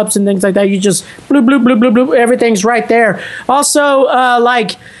pop-ups and things like that. You just bloop, bloop, bloop, bloop, bloop. Everything's right there. Also,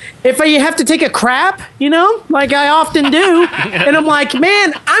 like if you have to take a crap, like I often do, and I'm like,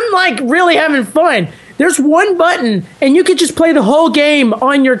 man, I'm like really having fun. There's one button, and you could just play the whole game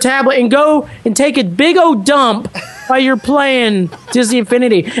on your tablet and go and take a big old dump while you're playing Disney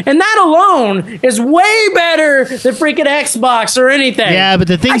Infinity. And that alone is way better than freaking Xbox or anything. Yeah, but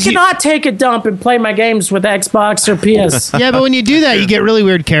the thing I is cannot take a dump and play my games with Xbox or PS. Yeah, but when you do that, you get really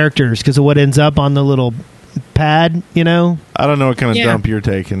weird characters because of what ends up on the little pad. I don't know what kind of Yeah. dump you're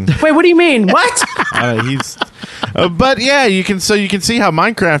taking. Wait, what do you mean? What? But yeah, you can see how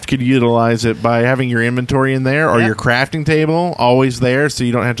Minecraft could utilize it by having your inventory in there or your crafting table always there, so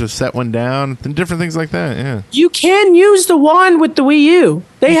you don't have to set one down and different things like that. Yeah, You can use the wand with the Wii U.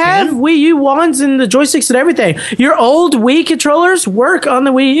 They have Wii U wands and the joysticks and everything. Your old Wii controllers work on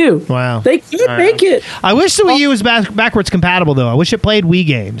the Wii U. Wow. They could make it. I wish the Wii U was backwards compatible, though. I wish it played Wii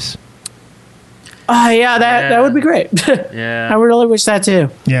games. Yeah, that would be great. Yeah. I really wish that too.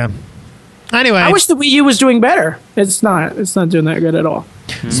 Yeah. Anyway, I wish the Wii U was doing better. It's not. It's not doing that good at all.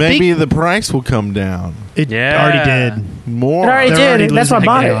 maybe the price will come down it Yeah. already did. more. It already They're did. already That's why I losing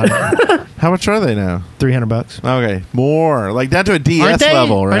bought money it. on it. How much are they now? $300. Okay, more like down to a DS Aren't they?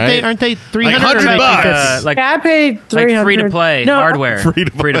 level, right? Aren't they 300 Like or $100 bucks. Like Yeah, I paid $300. free to play No, hardware. Free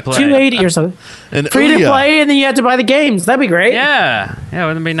to play. $280 or something. And Free to Ouya. play, and then you have to buy the games. That'd be great. Yeah. Yeah,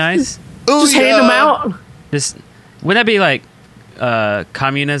 wouldn't it be nice? Just hand them out. Just wouldn't that be like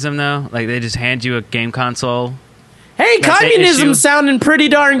communism though? Like they just hand you a game console. Hey, That's the communism issue. sounding pretty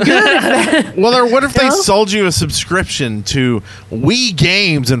darn good. Well, or what if they Yeah. sold you a subscription to Wii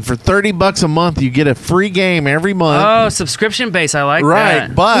Games, and for $30 a month you get a free game every month? Oh, subscription base. I like Right,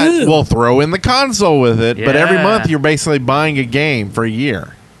 that. but Ooh. we'll throw in the console with it. But every Yeah. month you're basically buying a game for a year.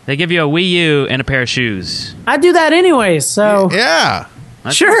 They give you a Wii U and a pair of shoes. I do that anyway, so Yeah.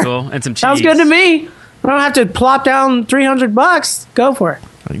 That's Sure. cool. And some cheese. sounds good to me. I don't have to plop down $300. Go for it.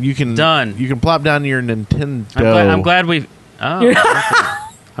 You can Done. You can plop down your Nintendo. I'm glad we. Oh,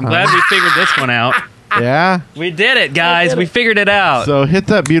 I'm glad we figured this one out. Yeah. We did it, guys. We figured it out. So hit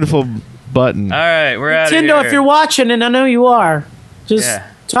that beautiful button. All right, we're out of here. Nintendo, if you're watching, and I know you are, just Yeah.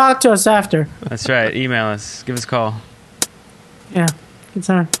 talk to us after. That's right. Email us. Give us a call. Yeah.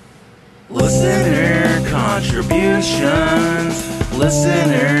 Guitar. Listener contributions.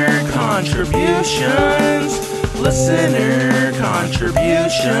 Listener contributions. Listener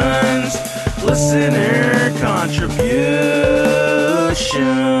contributions. Listener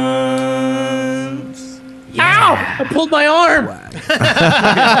contributions. Ow! I pulled my arm.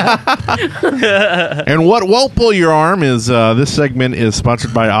 And what won't pull your arm is this segment is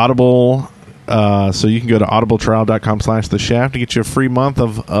sponsored by Audible. So you can go to audibletrial.com/theshaft to get you a free month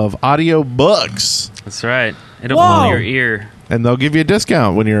of audio books. That's right. It'll Whoa. pull your ear. And they'll give you a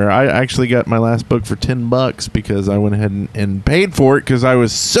discount when you're. I actually got my last book for $10 because I went ahead and paid for it because I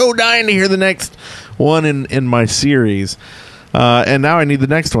was so dying to hear the next one in my series. And now I need the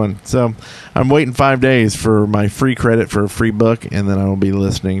next one. So I'm waiting 5 days for my free credit for a free book, and then I will be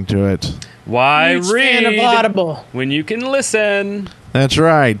listening to it. Why Huge read fan of Audible. when you can listen? That's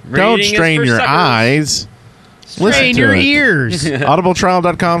right. Don't Reading is strain for your suckers. eyes. Listen Strain to your it. ears.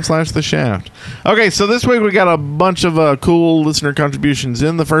 audibletrial.com/theshaft. Okay, so this week we got a bunch of cool listener contributions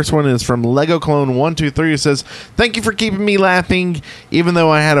in. The first one is from Lego Clone 123 who says, "Thank you for keeping me laughing, even though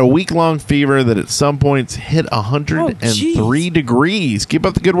I had a week-long fever that at some points hit 103 degrees. Keep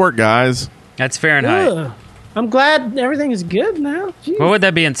up the good work, guys." That's Fahrenheit. Ugh. I'm glad everything is good now. Jeez. What would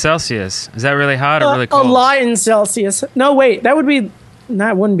that be in Celsius? Is that really hot or really cold? A lot in Celsius. No, wait. That wouldn't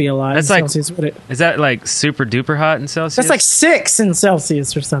be a lot That's in like- Celsius, would it? Is that like super duper hot in Celsius? That's like 6 in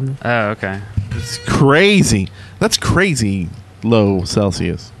Celsius or something. Oh, okay. It's crazy. That's crazy low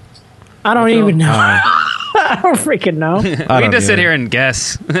Celsius. I don't even know. I don't freaking know. I We don't can just sit either. here and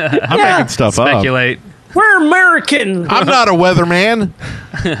guess, I'm making stuff up. speculate. We're American. I'm not a weatherman.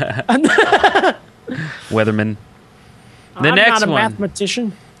 Weatherman. The I'm next not a one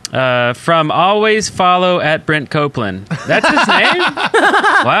mathematician. from Always Follow at Brent Copeland. That's his name?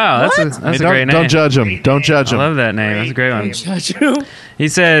 Wow, that's a great name. Don't judge him. Don't judge I him. love that name. That's a great one. Judge you. He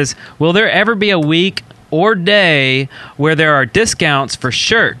says, "Will there ever be a week or day where there are discounts for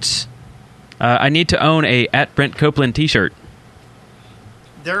shirts? I need to own a at Brent Copeland T-shirt."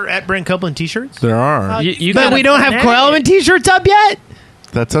 They're at Brent Copeland t-shirts? There are. You But gotta- we don't have fanatic. Core Element t-shirts up yet?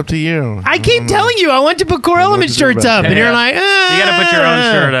 That's up to you. I keep telling you I want to put Core I know what Element to do shirts about up, it. and you're Yeah. like, You got to put your own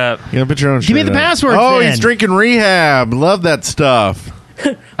shirt up. You gotta put your own Give me shit the up. passwords, Oh, then. he's drinking Rehab. Love that stuff.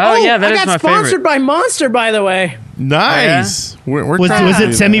 Oh, yeah, that I is got my sponsored favorite. by Monster, by the way. Nice. We're Was trying to it do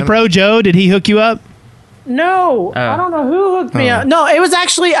that. Semi-Pro Joe? Did he hook you up? No, I don't know who hooked me up. No, it was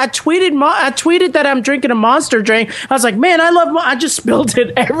actually I tweeted that I'm drinking a Monster drink. I was like, man, I just spilled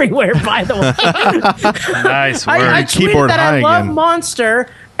it everywhere. By the way, Nice word. I Keyboard tweeted that high I love again. Monster,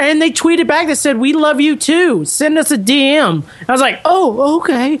 and they tweeted back. They said, "We love you too. Send us a DM." I was like, "Oh,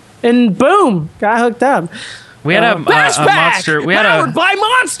 okay," and boom, got hooked up. We had a Flashback, monster. We had powered by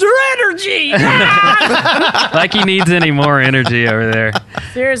Monster Energy. like he needs any more energy over there.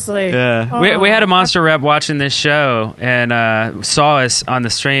 Seriously, Yeah, we had a monster rep watching this show and saw us on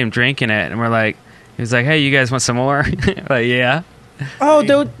the stream drinking it, and we're like, he was like, "Hey, you guys want some more?" Like, yeah, Oh,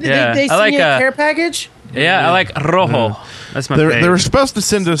 Yeah. they I send like, you a care package. yeah. I like rojo. That's my They were favorite. supposed to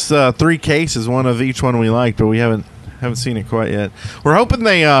send us 3 cases, one of each one we liked, but we haven't seen it quite yet. We're hoping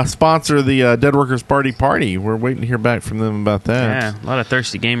they sponsor the Dead Workers Party. We're waiting to hear back from them about that. Yeah, a lot of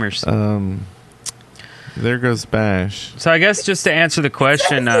thirsty gamers. There goes Bash. So I guess just to answer the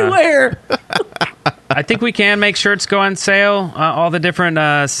question, Everywhere. I think we can make shirts go on sale. All the different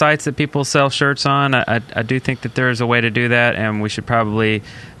sites that people sell shirts on, I do think that there is a way to do that, and we should probably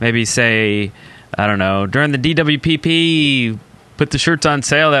maybe say, I don't know, during the DWPP, put the shirts on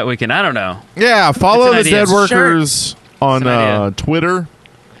sale that weekend. I don't know. Yeah, follow the It's an idea. Dead Workers on It's an idea. Twitter,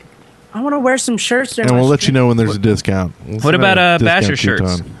 I want to wear some shirts. and we'll let you know when there's a discount. We'll What send about out a Basher discount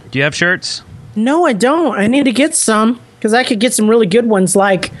shirts? coupon. Do you have shirts? No, I don't. I need to get some because I could get some really good ones,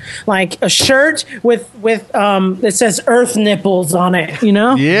 like a shirt with that says Earth nipples on it. You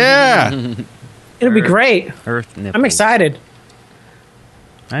know, Yeah. it'll be great. Earth nipples. I'm excited.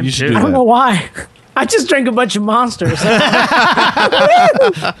 I'm You should too. do I don't that. know why. I just drank a bunch of Monsters. Thus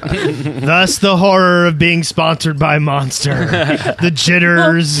the horror of being sponsored by Monster. The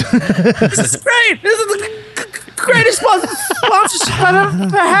jitters. This is great. This is the greatest sponsorship I've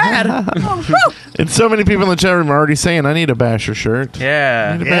ever had. Oh, woo. And so many people in the chat room are already saying, I need a Basher shirt.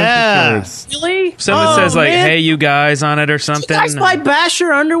 Yeah. I need a Yeah. Basher shirt. Really? Something Oh, says like, man. "Hey, you guys" on it or You something. guys buy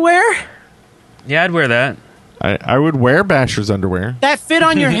Basher underwear Yeah, I'd wear that. I would wear Basher's underwear. that fit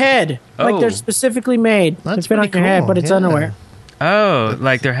on your head, like Oh. they're specifically made That's to fit on pretty your head, cool, but it's yeah. underwear. Oh,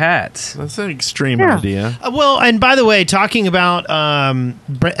 like their hats. That's an extreme idea. Well, and by the way, talking about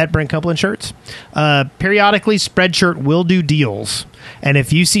at Brent Copeland shirts, periodically Spreadshirt will do deals. And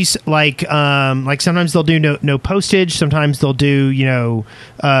if you see like sometimes they'll do no postage, sometimes they'll do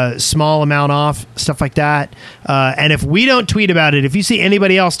small amount off, stuff like that. And if we don't tweet about it, if you see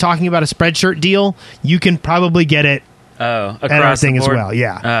anybody else talking about a Spreadshirt deal, you can probably get it. Oh, and our thing as well,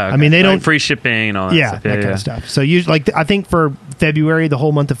 yeah. Oh, okay. I mean, they don't free shipping and all that stuff. That kind of stuff. So you I think for February, the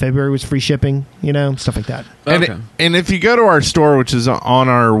whole month of February was free shipping, stuff like that. Okay. And if you go to our store, which is on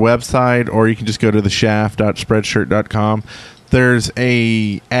our website, or you can just go to theshaft.spreadshirt.com, there's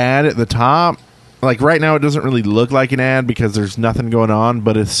a ad at the top. Like right now, it doesn't really look like an ad because there's nothing going on.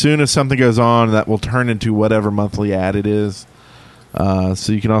 But as soon as something goes on, that will turn into whatever monthly ad it is.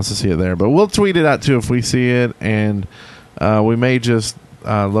 So you can also see it there. But we'll tweet it out too if we see it, and we may just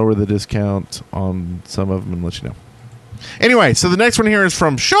lower the discount on some of them and let you know. Anyway, so the next one here is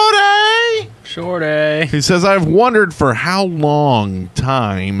from Shorty. He says, I've wondered for how long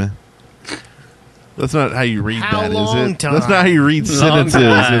time. That's not how you read that, is it? Time? That's not how you read sentences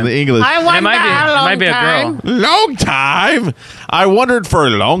in the English. I wonder It might be a girl. Long time. I wondered for a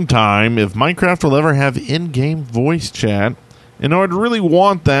long time if Minecraft will ever have in-game voice chat, and I would really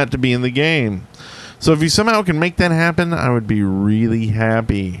want that to be in the game. So if you somehow can make that happen, I would be really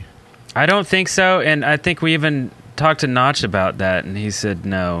happy. I don't think so, and I think we even talked to Notch about that, and he said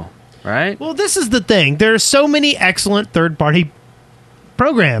no. Right? Well, this is the thing. There are so many excellent third-party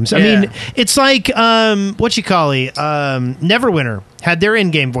programs. I Yeah. mean, it's like Neverwinter had their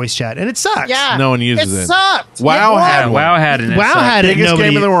in-game voice chat, and it sucks. Yeah. No one uses it. It sucked. WoW It had won. one. WoW had it. WoW had it. Biggest Nobody,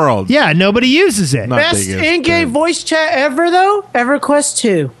 game in the world. Yeah, nobody uses it. Not Best biggest, in-game but- voice chat ever, though. EverQuest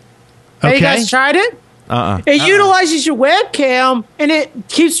 2. Have you Okay. guys tried it? Uh-uh. It utilizes your webcam and it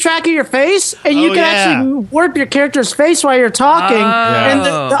keeps track of your face, and you Oh, can yeah. actually warp your character's face while you're talking, and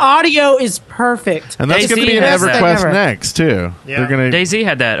the audio is perfect. And that's Daisy going to be in has that. EverQuest Ever. next, too. Yeah. They're going to DayZ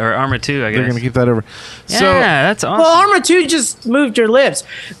had that, or Arma 2, I guess. they're going to keep that over. yeah, So that's awesome. Well, Arma 2 just moved your lips.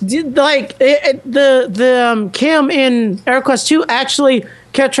 The cam in EverQuest 2 actually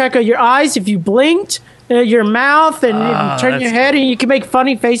kept track of your eyes if you blinked, your mouth, and you can turn your that's head, and you can make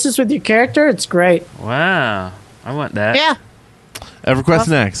funny faces with your character. It's great. Wow. I want that. Yeah. EverQuest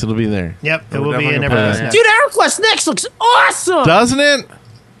next. It'll be there. Yep, it We're will be in definitely gonna play EverQuest that. next. Dude, EverQuest Next looks awesome. Doesn't it?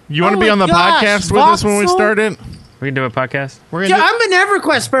 You want Oh to be my on the gosh, podcast with us when we Voxel? start it? We can do a podcast. We're Yeah, gonna I'm an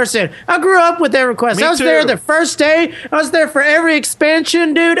EverQuest person. I grew up with EverQuest. Me I was too. there the first day. I was there for every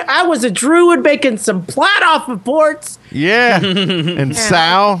expansion, dude. I was a druid making some plat off of ports. Yeah. And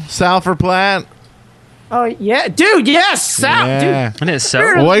Sal for Platt. Oh yeah, dude. Yes, Sal, Yeah. And it's so.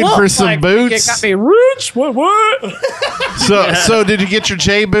 dude. Waiting for Look some like boots. It got me rich. What? So did you get your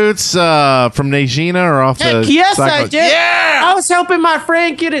J boots from Najina or off Heck the yes, I Cyclops? did. Yeah. I was helping my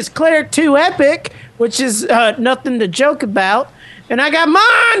friend get his Cleric 2 Epic, which is nothing to joke about, and I got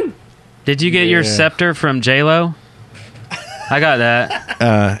mine. Did you get your Yeah. scepter from J-Lo? I got that.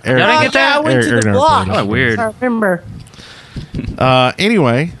 Eric. Y'all didn't get that? I went to Eric the never block. told us. Oh, weird. I remember.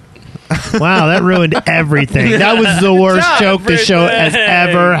 Anyway, Wow, that ruined everything. That was the worst joke the show has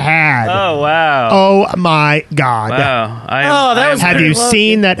ever had. Oh, wow. Oh my god. Wow. Oh, that was Have pretty you low.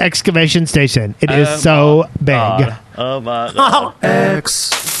 seen that excavation station? It is so big. Oh, my God.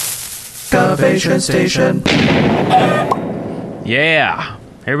 Excavation station. Yeah.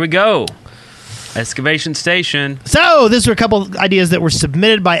 Here we go. Excavation station. So, these are a couple of ideas that were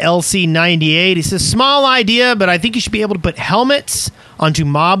submitted by LC98. He says, small idea, but I think you should be able to put helmets onto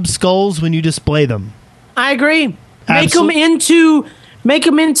mob skulls when you display them. I agree. Absol- Make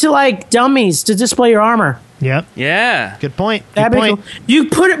them into like dummies to display your armor. Yep. Yeah. Good point. Good That'd be point. cool. You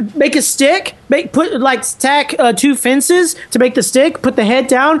make a stick, stack 2 fences to make the stick, put the head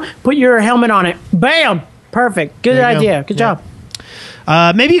down, put your helmet on it. Bam! Perfect. Good There you go. idea. Good Yeah.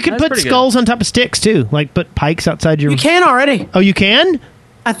 job. Maybe you could That's put pretty good. skulls on top of sticks, too. Like put pikes outside your... You can already. Oh, you can?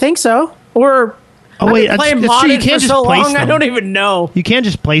 I think so. Or Oh, wait. I've been playing That's true. You modded can't for just so place long, them. I don't even know. You can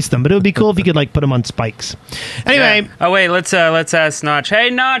just place them, but it would be cool if you could like put them on spikes. Anyway, Yeah. Oh, wait. Let's ask Notch. Hey,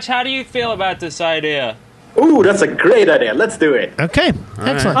 Notch, how do you feel about this idea? Ooh, that's a great idea. Let's do it. okay,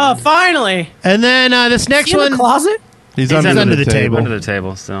 excellent. Oh, finally. And then this next Is he in one, the closet? he's under under the table. Under the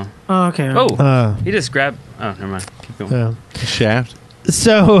table still. Oh, okay. Oh, he just grabbed. Oh, never mind. Keep going. Shaft.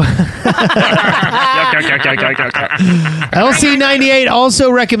 so LC98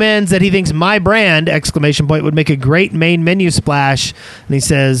 also recommends that he thinks my brand exclamation point would make a great main menu splash, and he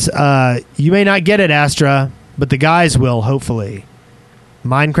says, "You may not get it, Astra, but the guys will hopefully."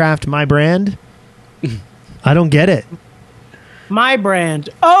 Minecraft, my brand. I don't get it. My brand.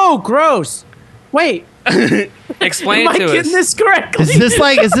 Oh, gross. Wait, Explain am I it to us. getting this correctly? Is this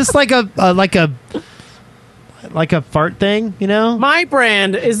like a fart thing? You know, My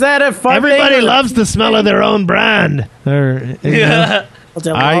brand, is that a fun everybody thing? loves the smell of their own brand. Or, you know,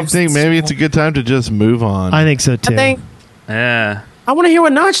 I think maybe it's a good time to just move on. I think so too. I think Yeah. I want to hear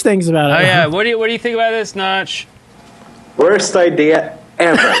what Notch thinks about it. Oh yeah. What do you think about this, Notch? Worst idea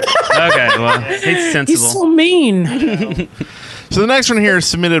ever. Okay. Well, he's sensible. He's so mean. So the next one here is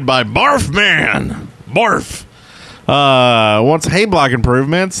submitted by Barf Man. Barf. Wants hay block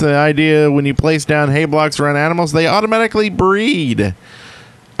improvements. The idea when you place down hay blocks around animals, they automatically breed.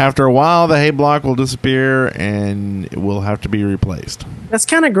 After a while, the hay block will disappear and it will have to be replaced. That's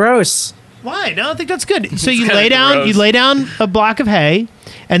kind of gross. Why? No, I think that's good. So you kinda lay down, gross. you lay down a block of hay,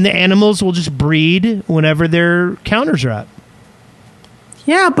 and the animals will just breed whenever their counters are up.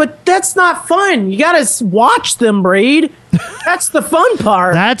 Yeah, but that's not fun. You gotta watch them breed. That's the fun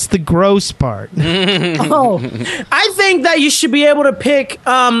part. That's the gross part. Oh, I think that you should be able to pick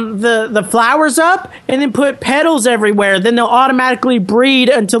the flowers up and then put petals everywhere. Then they'll automatically breed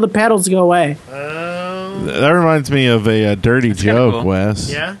until the petals go away. That reminds me of a dirty kinda joke, cool.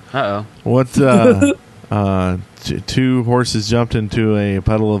 Wes. Uh-oh. What? Two horses jumped into a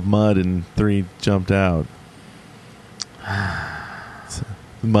puddle of mud and 3 jumped out.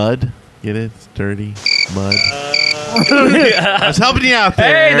 Mud? Get it? It's dirty. Mud. I was helping you out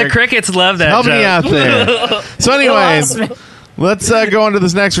there. Hey, the crickets love that helping you joke. out there. So anyways, let's go on to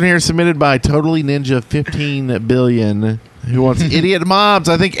this next one here, submitted by Totally Ninja 15 Billion, who wants idiot mobs.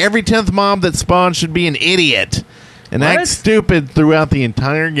 I think every 10th mob that spawns should be an idiot and What? act stupid throughout the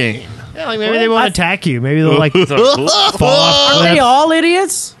entire game. Yeah, like maybe they won't attack you. Maybe they'll like So cool. fall off. Are they cliffs. all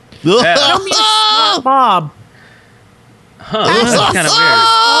idiots? Yeah. Tell me a smart mob. Huh, that's kind of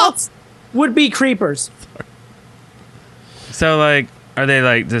weird. Would be creepers. So, like, are they,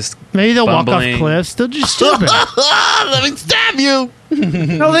 like, just Maybe they'll walk bumbling? off cliffs. They'll just stupid. Let me stab you.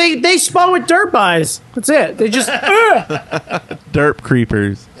 No, they spawn with dirt eyes. That's it. They just. Derp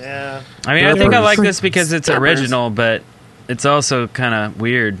creepers. I mean, I think I like this because it's original, but it's also kind of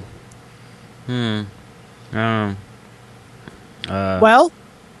weird. I don't know. Well,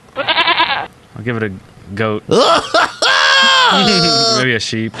 I'll give it a goat. Maybe a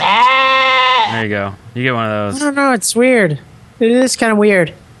sheep. There you go. You get one of I those. don't know. It's weird. It is kind of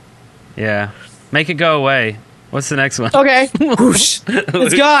weird. Yeah. Make it go away. What's the next one? Okay. Whoosh.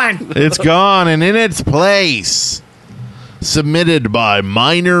 It's gone. It's gone, and in its place, submitted by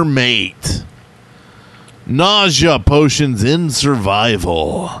Minor Mate, nausea potions in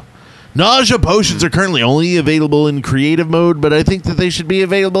survival. Nausea potions are currently only available in creative mode, but I think that they should be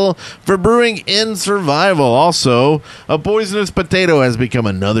available for brewing in survival. Also, a poisonous potato has become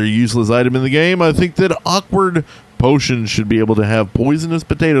another useless item in the game. I think that awkward potions should be able to have poisonous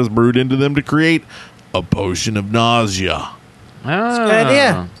potatoes brewed into them to create a potion of nausea. Oh. Good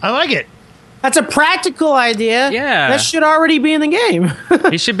idea. I like it. That's a practical idea. Yeah. That should already be in the game.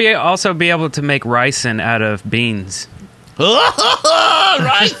 You should also be able to make ricin out of beans.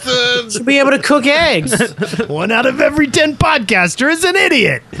 Ricin! Should be able to cook eggs. 1 out of every 10 podcaster is an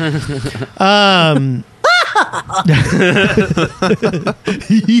idiot.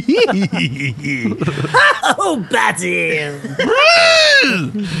 Oh, Batty.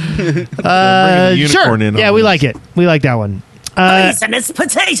 unicorn in on Yeah, we this. like it. We like that one. Poisonous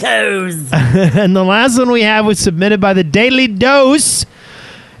potatoes. And the last one we have was submitted by the Daily Dose.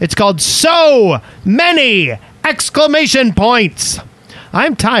 It's called So Many Exclamation Points.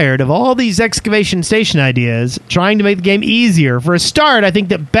 I'm tired of all these excavation station ideas trying to make the game easier. For a start, I think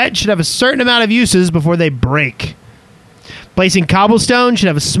that bets should have a certain amount of uses before they break. Placing cobblestone should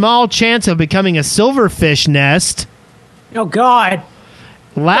have a small chance of becoming a silverfish nest. Oh, God.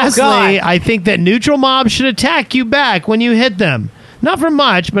 Lastly, God. I think that neutral mobs should attack you back when you hit them. Not for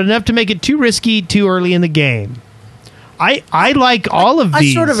much, but enough to make it too risky too early in the game. I like all of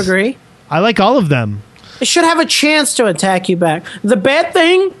these. I sort of agree. I like all of them. It should have a chance to attack you back. The bad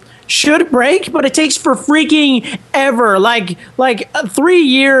thing should break, but it takes for freaking ever. Like 3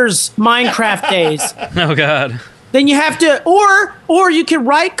 years Minecraft days. Oh, God. Then you have to, or you can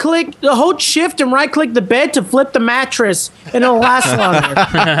right click, hold shift and right click the bed to flip the mattress, and it'll last longer.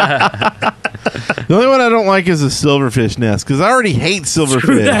 The only one I don't like is the silverfish nest, because I already hate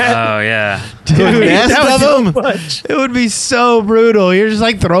silverfish. Oh, yeah. Nest of them? It would be so brutal. You're just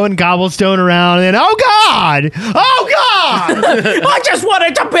like throwing cobblestone around, and oh god, I just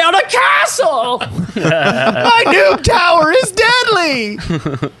wanted to build a castle. my noob tower is deadly.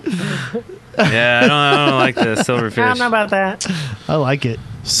 Yeah, I don't like the silverfish. I don't know about that. I like it.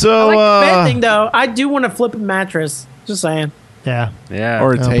 So, I like the bed thing though. I do want to flip a mattress. Just saying. Yeah. Yeah.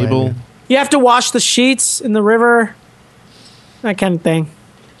 or a Oh, table. baby. You have to wash the sheets in the river, that kind of thing.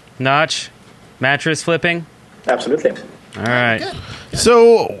 Notch, mattress flipping. Absolutely. All right.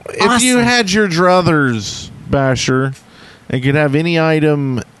 So, if you Awesome. had your druthers, Bashur, and could have any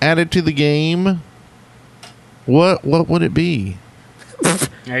item added to the game, what would it be?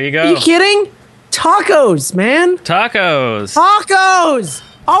 There you Are go. you kidding? Tacos, man. Tacos. Tacos.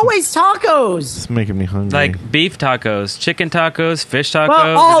 Always tacos. It's making me hungry. Like beef tacos, chicken tacos, fish tacos. Well,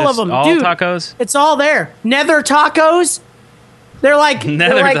 or all just of them, All dude. tacos. It's all there. Nether tacos. They're like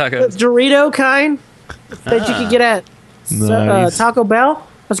Nether tacos. the Dorito kind that you could get at Nice. Taco Bell.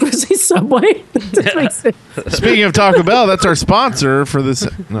 I was going to say Subway. That makes sense. Speaking of Taco Bell, that's our sponsor for this.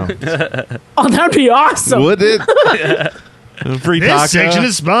 No, Oh, that'd be awesome. would it? Free taco. This section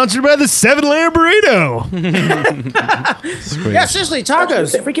is sponsored by the 7-layer burrito. Sweet. Yeah, seriously,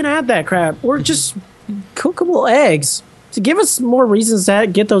 tacos. Freaking add that crap. Or just cookable eggs. To give us more reasons to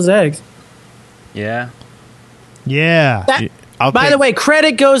get those eggs. Yeah. Yeah. That, I'll by take- the way,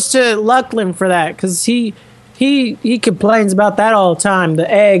 credit goes to Luckland for that because he complains about that all the time. The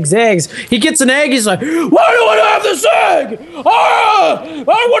eggs. He gets an egg. He's like, "Why do I have this egg?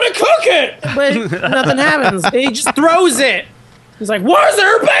 I want to cook it." But nothing happens. He just throws it. He's like, "Where's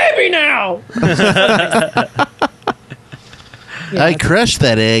their baby now?" I crushed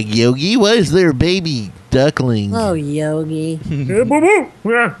that egg, Yogi. Why is there a baby duckling? Oh, Yogi.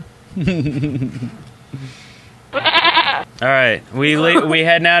 All right. We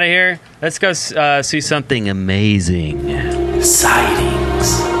heading out of here. Let's go see something amazing. Sightings.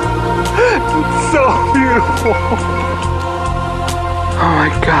 So beautiful. Oh my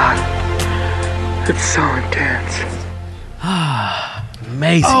god. It's so intense.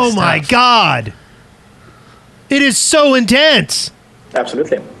 Amazing. Oh my God. It is so intense.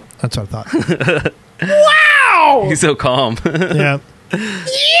 Absolutely. That's what I thought. Wow! He's so calm. Yeah.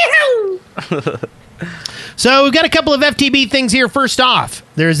 So we've got a couple of FTB things here. First off,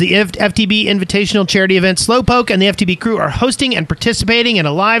 there's the FTB Invitational Charity Event. Slowpoke and the FTB crew are hosting and participating in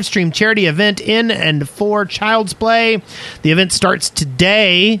a live stream charity event in and for Child's Play. The event starts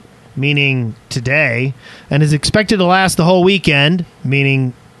today, meaning today, and is expected to last the whole weekend,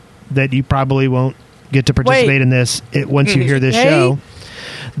 meaning that you probably won't get to participate in this once you hear this Today? show.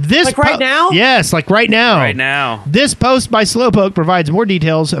 This Like right now? Yes, like right now. Right now. This post by Slowpoke provides more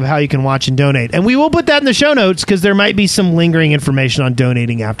details of how you can watch and donate. And we will put that in the show notes because there might be some lingering information on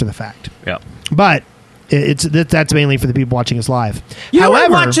donating after the fact. Yeah. But that's mainly for the people watching us live. You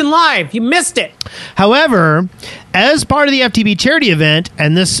weren't watching live. You missed it. However, as part of the FTB charity event,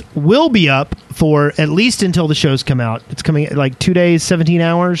 and this will be up for at least until the shows come out. It's coming like 2 days, 17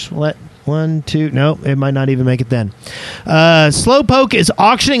 hours. No, it might not even make it then. Slowpoke is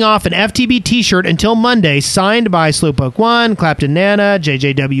auctioning off an FTB t-shirt until Monday, signed by Slowpoke 1, Clapton Nana,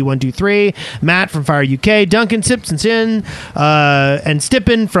 JJW123, Matt from Fire UK, Duncan Simpson, and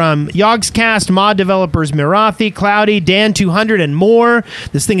Stippen from Yogscast, mod developers Mirathi, Cloudy, Dan200, and more.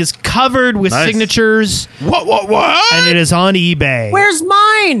 This thing is covered with Nice. signatures. What? And it is on eBay. Where's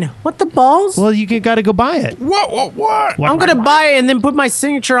mine? What the balls? Well, you got to go buy it. What? I'm going to buy it and then put my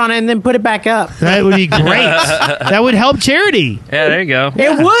signature on it and then put it back up. That would be great. That would help charity. Yeah, there you go. It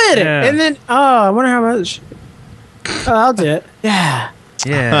would. Yeah. And then, I wonder how much. Oh, I'll do it. Yeah.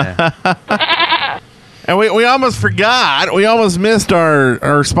 Yeah. And we almost forgot. We almost missed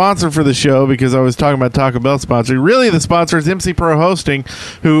our sponsor for the show because I was talking about Taco Bell sponsor. Really, the sponsor is MC Pro Hosting,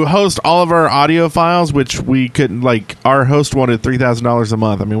 who host all of our audio files, which we couldn't, like, our host wanted $3,000 a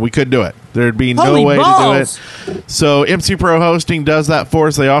month. I mean, we couldn't do it. There'd be no Holy way balls. to do it. So MC Pro Hosting does that for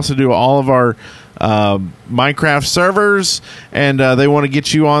us. They also do all of our Minecraft servers, and they want to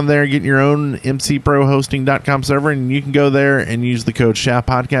get you on there, get your own mcprohosting.com server, and you can go there and use the code SHAP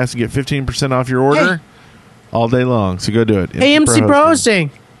Podcast to get 15% off your order. Hey. All day long, so go do it. Hey, MC Pro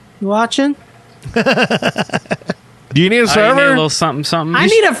Hosting. You watching? Do you need a I need a server? little something. I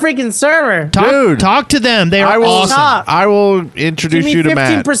need a freaking server. Dude. Talk to them. They are I will. awesome. Stop. I will Give introduce me you to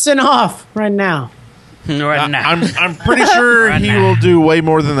Matt. 15% off right now. right now. I'm pretty sure Right he now. will do way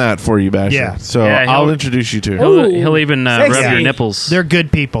more than that for you, Bashur. Yeah. So Yeah, I'll he'll- introduce you to. He'll even rub Sexy. your nipples. They're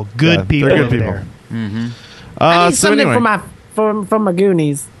good people. Good Yeah, people. they're good over people. there. I need So something anyway. from my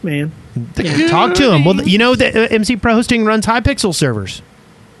Goonies, man. Talk to them. Well, you know that MC Pro Hosting runs Hypixel servers.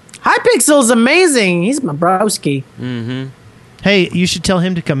 Hypixel's amazing. He's my broski. Hey, you should tell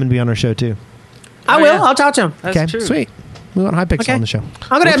him to come and be on our show too. I Oh, will. yeah. I'll talk to him. That's Okay, true. sweet. We want Hypixel Okay. on the show. I'm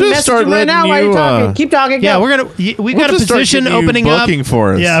gonna We'll just message start him right now letting while you're you, talking. Keep talking. Yeah, go. we've We'll got a just start position getting you opening up. booking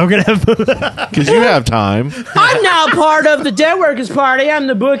for us. Yeah, we're gonna have. Because you have time. I'm now part of the Dead Workers Party. I'm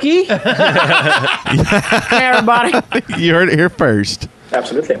the bookie. Hey, everybody. You heard it here first.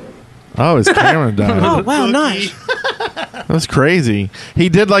 Absolutely. Oh, his camera died. Oh, wow, nice. That was crazy. He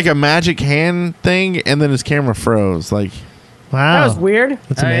did like a magic hand thing, and then his camera froze. Like, Wow. That was weird.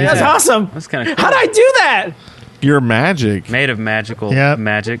 That's amazing. That's awesome. That's kind of cool. How'd I do that? you're magic. Made of magical Yep.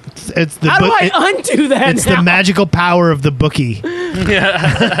 magic. It's the How do I undo that It's now? the magical power of the bookie.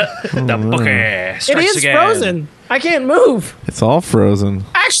 The bookie. It strikes is again. frozen. I can't move. It's all frozen.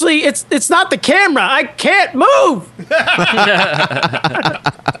 Actually, it's not the camera. I can't move.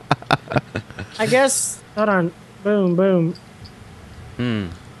 I guess. Hold on. Boom, boom.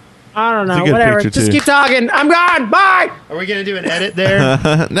 I don't It's a know. good Whatever. picture, Just too. keep talking. I'm gone. Bye. Are we going to do an edit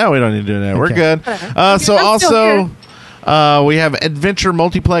there? No, we don't need to do that. We're Okay. good. So I'm still also, we have Adventure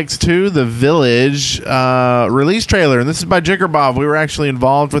Multiplex 2, The Village release trailer, and this is by Jiggerbob. We were actually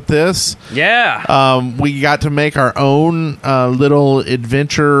involved with this. Yeah. We got to make our own little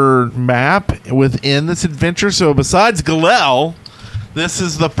adventure map within this adventure. So besides Galel, this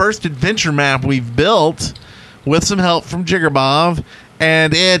is the first adventure map we've built with some help from Jiggerbob,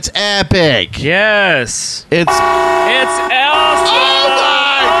 and it's epic. Yes. It's It's awesome. Oh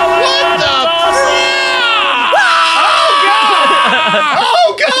my! What the?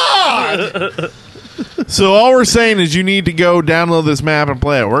 Oh God! So all we're saying is you need to go download this map and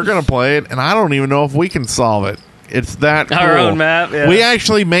play it. We're going to play it, and I don't even know if we can solve it. It's that cool. Our own map, yeah. We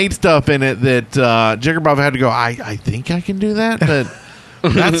actually made stuff in it that Jiggerbob had to go, I think I can do that, but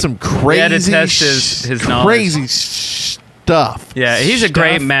that's some crazy, had to test his knowledge. crazy stuff. Yeah, he's a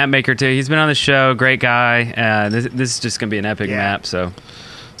great Stuff. map maker too. He's been on the show. Great guy. This is just gonna be an epic map. So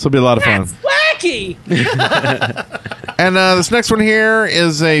This will be a lot of fun. Wacky. And this next one here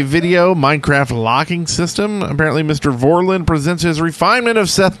is a video Minecraft locking system. Apparently, Mr. Vorlin presents his refinement of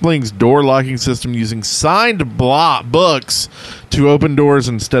Seth Blink's door locking system using signed books to open doors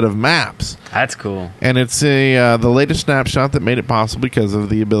instead of maps. that's cool. And it's the latest snapshot that made it possible because of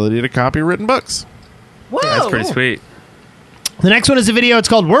the ability to copy written books. Whoa. That's pretty sweet. The next one is a video. It's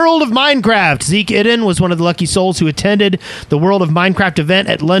called World of Minecraft. Zeke Iden was one of the lucky souls who attended the World of Minecraft event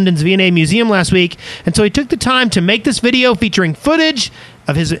at London's V&A Museum last week, and so he took the time to make this video featuring footage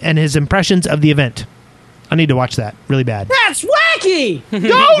of his impressions of the event. I need to watch that really bad. That's wacky.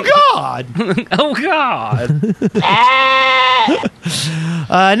 Oh God! Oh God.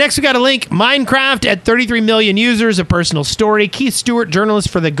 Next, we got a link. Minecraft at 33 million users, a personal story. Keith Stewart, journalist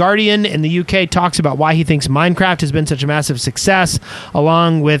for The Guardian in the UK, talks about why he thinks Minecraft has been such a massive success,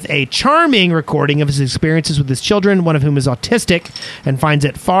 along with a charming recording of his experiences with his children, one of whom is autistic, and finds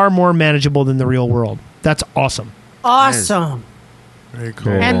it far more manageable than the real world. That's awesome. Awesome. Very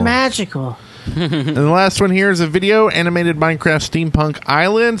cool. And magical. And the last one here is a video animated Minecraft Steampunk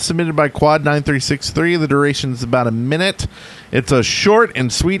Island submitted by Quad9363. The duration is about a minute. It's a short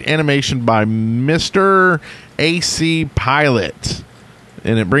and sweet animation by Mr. AC Pilot.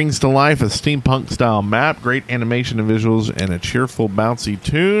 And it brings to life a steampunk style map, great animation and visuals, and a cheerful, bouncy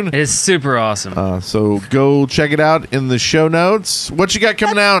tune. It's super awesome. So go check it out in the show notes. What you got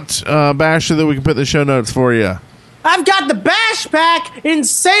coming out, Bash, so that we can put in the show notes for you? I've got the Bash Pack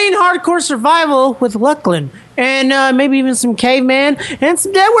Insane Hardcore Survival with Luckland. And maybe even some Caveman and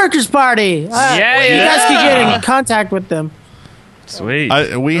some Dead Workers Party. You guys can get in contact with them. Sweet.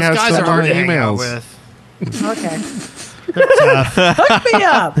 We have guys some are hard to hang out emails. with. Okay. Tough. Hook me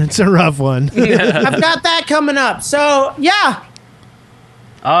up. It's a rough one. I've got that coming up. So, yeah.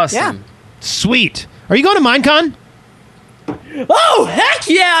 awesome. Yeah. Sweet. Are you going to Minecon? Oh, heck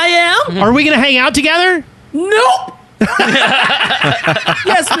yeah, I am. Are we going to hang out together? Nope.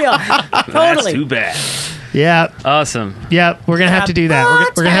 Yes, we are. That's Totally. too bad. Yeah. Awesome. Yeah. We're going to have to do that. We're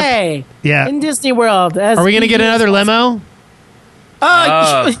going to have. Hey, Yeah. in Disney World. Are we going to get another limo?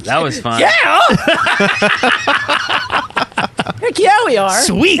 Oh, that was fun. Yeah. Heck yeah, we are.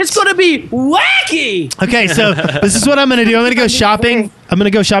 Sweet. It's going to be wacky. Okay, so this is what I'm going to do. I'm going to go shopping. I'm going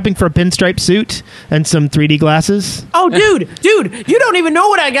to go shopping for a pinstripe suit and some 3D glasses. Oh, dude, you don't even know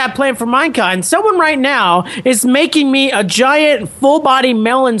what I got planned for Minecon. Someone right now is making me a giant full-body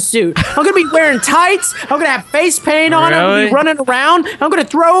melon suit. I'm going to be wearing tights. I'm going to have face paint on. I'm going to Really? be running around. I'm going to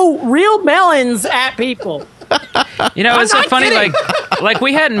throw real melons at people. You know, it's so not funny. kidding. Like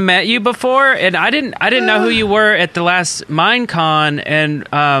we hadn't met you before, and I didn't know who you were at the last Minecon.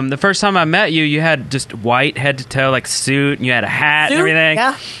 And the first time I met you, you had just white head to toe, like suit, and you had a hat and Suit, everything.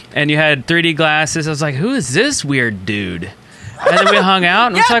 yeah. And you had 3D glasses. I was like, who is this weird dude? And then we hung out,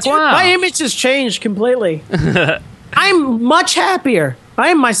 and Yeah, it's like, dude, wow. my image has changed completely. I'm much happier. I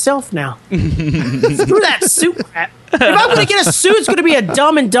am myself now. Screw that suit crap. If I'm going to get a suit, it's going to be a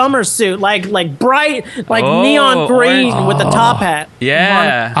Dumb and Dumber suit, like bright, like Oh, neon green orange. with the top hat.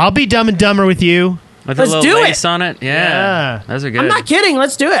 Yeah. I'll be Dumb and Dumber with you. With Let's a little do it. lace on it. Yeah. Those are good. I'm not kidding.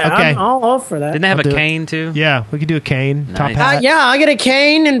 Let's do it. Okay. I'm all for that. Didn't they have I'll a do it. cane too? Yeah, we could do a cane, top Nice. hat. Yeah, I'll get a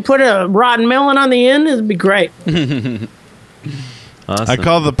cane and put a rotten melon on the end. It'd be great. Awesome. I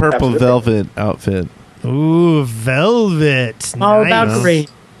call the purple velvet outfit. Ooh, velvet. All Nice. about green.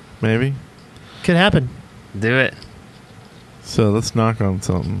 Maybe. Could happen. Do it. So let's knock on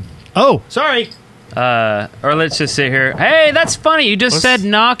something. Oh, sorry. Or let's just sit here. Hey, that's funny. You just said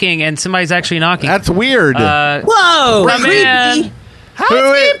knocking, and somebody's actually knocking. That's weird. Whoa! Come in.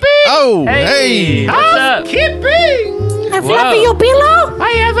 Who is- Oh, hey. What's up? Whoa. pillow? I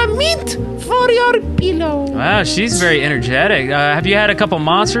have a mint for your pillow. Wow, she's very energetic. Have you had a couple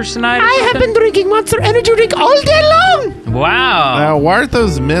monsters tonight? or something? drinking Monster Energy drink all day long Wow. Now, why aren't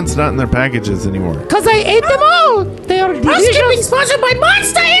those mints not in their packages anymore? because I ate them all. They are delicious. sponsored by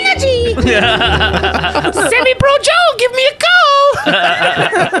Monster Energy. Semi-Pro Joe, give me a call.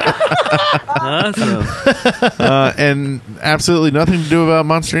 Awesome. And absolutely nothing to do about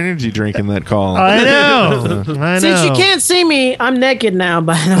Monster Energy drink in that call. I know. Since you can't see me, I'm naked now.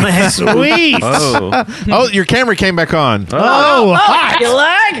 By the way, Sweet. Oh. Oh, your camera came back on. Oh, hot. you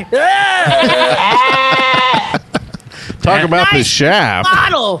lag? Talk about the shaft.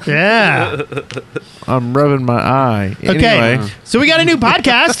 Bottle. Yeah. I'm rubbing my eye. Okay. Anyway, So we got a new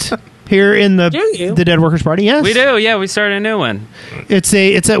podcast here in the Do you? Dead Workers Party. Yes, We do. Yeah, we started a new one. It's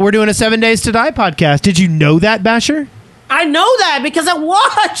a we're doing a 7 Days to Die podcast. Did you know that, Basher? I know that because I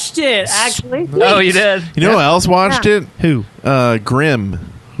watched it. Actually, Oh, you did? you know who else watched Yeah. it? Who? Grimm,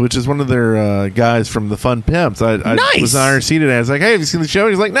 which is one of their guys from the Fun Pimps. I Nice. was on our seat and I was like, hey, have you seen the show?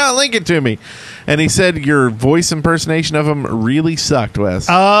 He's like, no, link it to me. And he said your voice impersonation of him really sucked, Wes.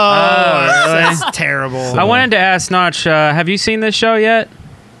 Oh, really? that's terrible. I wanted to ask Notch, have you seen this show yet?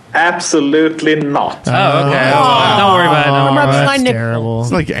 Absolutely not. Oh, okay. Don't worry about it. Don't worry about about my that's nipple. terrible.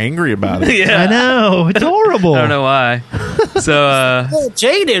 He's like angry about it. it. I Yeah. know. It's horrible. I don't know why. So,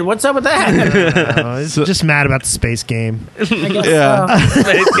 jaded. What's up with that? Oh, it's just mad about the space game. Yeah.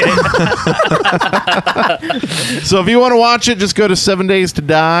 So if you want to watch it, just go to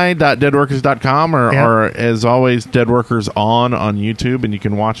 7daystoDie.deadworkers.com Yeah. or as always, Dead Workers on YouTube, and you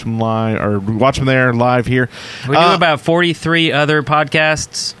can watch them live or watch them there live here. we do about 43 other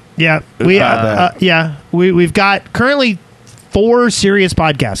podcasts. Yeah, we've got currently 4 serious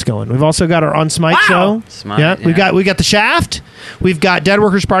podcasts going. We've also got our On Smite show. Smite, yeah, we yeah. got the Shaft. We've got Dead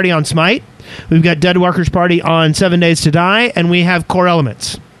Workers Party on Smite. We've got Dead Workers Party on 7 Days to Die, and we have Core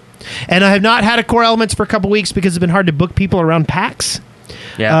Elements. And I have not had a Core Elements for a couple weeks because it's been hard to book people around PAX.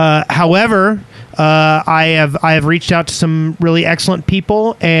 Yeah. However, I have reached out to some really excellent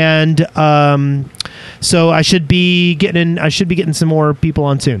people, and so I should be getting some more people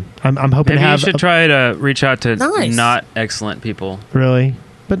on soon. I'm hoping Maybe to you have should try to reach out to Nice. not excellent people. really.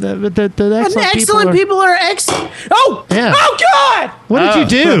 But the Excellent people are excellent. Oh, Yeah. oh God! What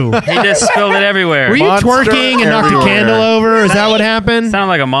did you do? He just spilled it everywhere. Were you Monster twerking and knocked a everywhere. candle over? Is that what happened? Sound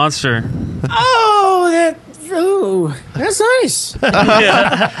like a monster. Oh, that's nice.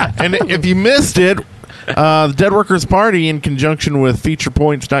 And if you missed it, the Dead Workers Party, in conjunction with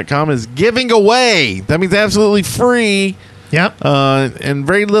FeaturePoints.com, is giving away. That means absolutely free Yep. and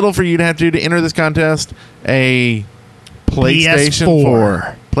very little for you to have to do to enter this contest. A PlayStation PS4.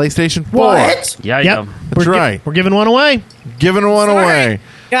 4. PlayStation 4. What, Yeah, Yep. yeah. That's right. We're giving one away. Giving one away.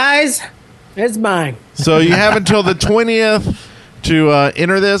 guys? It's mine. So you have until the 20th to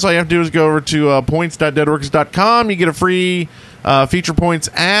enter this. All you have to do is go over to points.deadworkers.com. You get a free Feature Points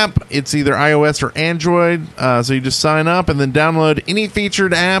app. It's either iOS or Android. So you just sign up and then download any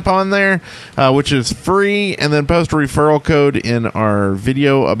featured app on there, which is free, and then post a referral code in our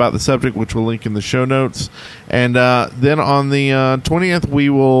video about the subject, which we'll link in the show notes. And then on the 20th, we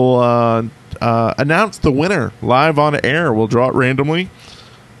will announce the winner live on air. We'll draw it randomly.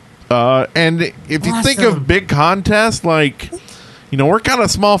 And if you think of big contests, like, you know, we're kind of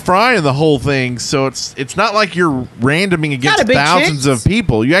small fry in the whole thing, so it's not like you're randoming against a big thousands chance. of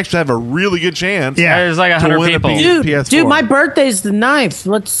people. You actually have a really good chance. Yeah. There's like to 100 win a people. PS4. Dude, my birthday's the 9th.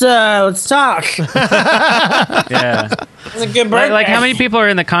 Let's talk. Yeah. It's a good birthday. Like, how many people are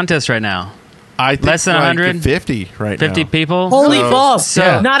in the contest right now? I think less than like 100? 50 right 50 now. people? Holy balls!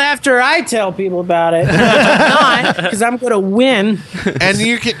 so- Not after I tell people about it. Not because I'm going to win. And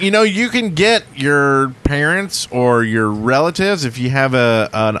you can get your parents or your relatives, if you have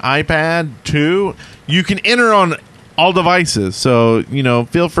an iPad too, you can enter on all devices. So, you know,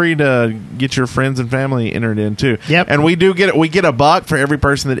 feel free to get your friends and family entered in too. Yep. And we do get $1 for every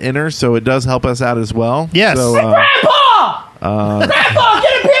person that enters, so it does help us out as well. Yes. So, Grandpa! Grandpa,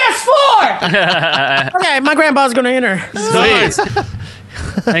 get a PS4! Okay, my grandpa's going to enter. Sweet.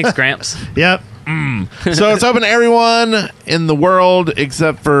 Thanks, Gramps. Yep. So it's open to everyone in the world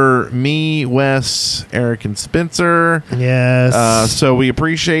except for me, Wes, Eric, and Spencer. Yes. So we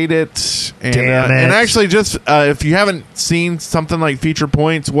appreciate it. And, Damn it. And actually, just if you haven't seen something like feature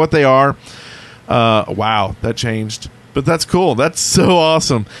points, what they are, wow, that changed. But that's cool. That's so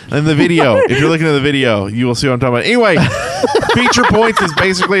awesome. And the video, if you're looking at the video, you will see what I'm talking about. Anyway, Feature Points is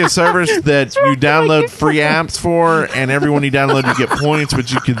basically a service that you download free apps for, and everyone you download, you get points,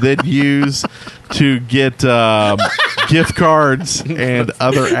 which you can then use to get gift cards and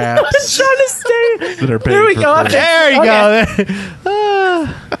other apps. I'm trying to stay. That are paid There we for go. free. There you go.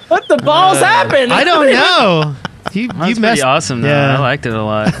 What the balls happened? I don't know. You That's pretty messed. awesome, though. Yeah. I liked it a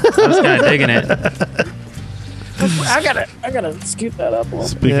lot. I was kind of digging it. I gotta scoot that up a little bit.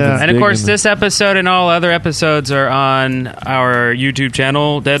 Speaking Yeah. of And of course, digging, this episode and all other episodes are on our YouTube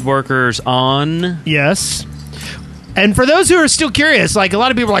channel, Dead Workers On. Yes. And for those who are still curious, like a lot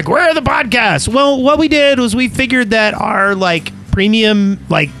of people are like, where are the podcasts? Well, what we did was we figured that our like premium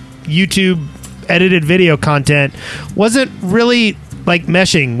like YouTube edited video content wasn't really like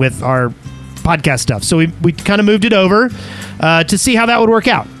meshing with our podcast stuff. So we kind of moved it over to see how that would work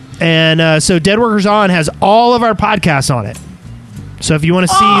out. And so Dead Workers On has all of our podcasts on it. So if you want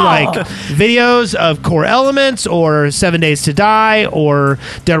to see like videos of Core Elements or 7 Days to Die or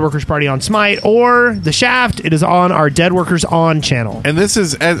Dead Workers Party on Smite or The Shaft, it is on our Dead Workers On channel. and this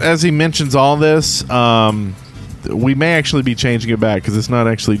is, as he mentions all this, we may actually be changing it back because it's not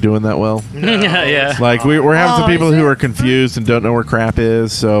actually doing that well. Yeah. Like we're having some people is who it? are confused and don't know where crap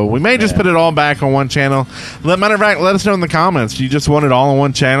is, so we may just put it all back on one channel. Matter of fact, let us know in the comments. You just want it all on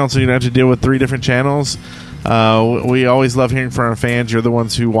one channel, so you don't have to deal with 3 different channels. We always love hearing from our fans. You're the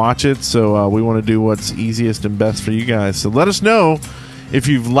ones who watch it, so we want to do what's easiest and best for you guys. So let us know if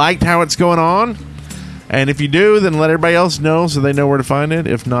you've liked how it's going on, and if you do, then let everybody else know so they know where to find it.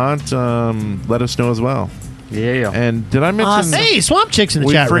 If not, let us know as well. Yeah. And did I mention? Awesome. Hey, Swamp Chick's in the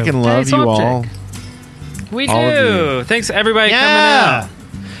we chat room. freaking love Hey, you Swamp all. Chick. We All of do. Thanks, everybody, coming Yeah. out.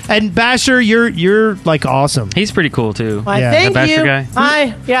 And Bashur, you're like awesome. He's pretty cool, too. Why, Yeah. thank The Bashur you. guy?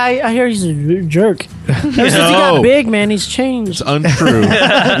 I hear he's a jerk. Ever since he got big, man, he's changed. It's untrue.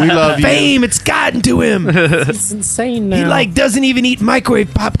 We love you. Fame, it's gotten to him. It's insane now. He like doesn't even eat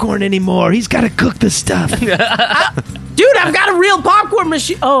microwave popcorn anymore. He's got to cook the stuff. dude, I've got a real popcorn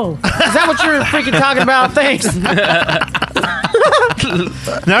machine. Oh, is that what you're freaking talking about? Thanks.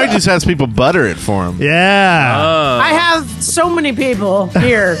 Now he just has people butter it for him. Yeah. I have so many people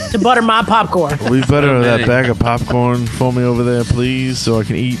here to butter my popcorn. We butter that many. bag of popcorn for me over there, please, so I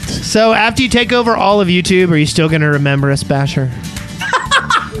can eat. So after you take over all of YouTube, are you still going to remember us, Bashur?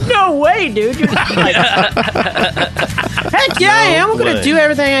 No way, dude. You're not like, heck yeah, I am. I'm going to do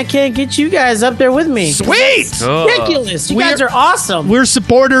everything I can to get you guys up there with me. Sweet. Cool. Ridiculous. You guys are awesome. We're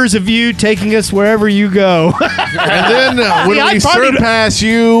supporters of you taking us wherever you go. And then when I we partied- surpass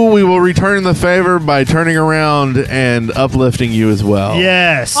you, we will return the favor by turning around and uplifting you as well.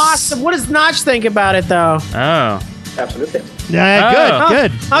 Yes. Awesome. What does Notch think about it, though? Oh. Absolutely. Yeah, Oh.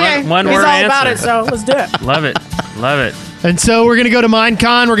 good. Okay. One He's word all about it, answer. so let's do it. Love it. Love it. And so we're going to go to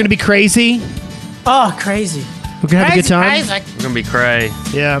MineCon. We're going to be crazy. Oh, crazy. We're going to have a good time. Crazy. We're going to be cray.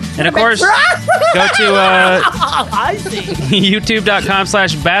 Yeah. And of course, go to I see.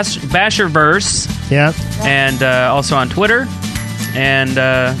 youtube.com/Bashurverse Yeah. and also on Twitter and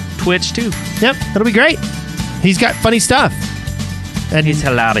Twitch, too. Yep. That'll be great. He's got funny stuff. And He's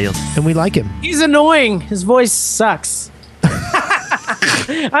hilarious. and we like him. He's annoying. His voice sucks.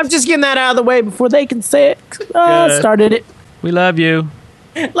 I'm just getting that out of the way before they can say it. Good. Started it. We love you.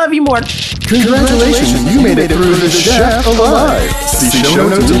 Love you more. Congratulations, you made it through the Shaft alive. See show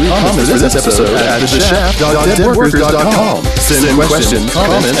notes and comments for this episode at theshaft.deadworkers.com. Send questions,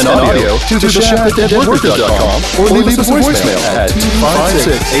 comments, and audio to theshaft@deadworkers.com or leave us a voicemail at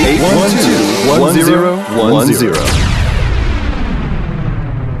 256-812-1010.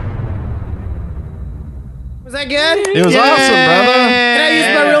 Was that good? It was awesome, brother. Can I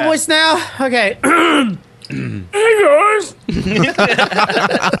use my real voice now? Okay. Hey guys.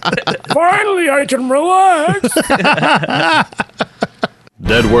 Finally, I can relax.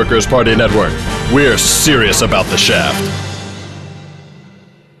 Dead Workers Party Network. We're serious about the Shaft.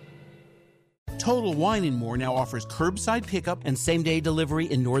 Total Wine & More now offers curbside pickup and same-day delivery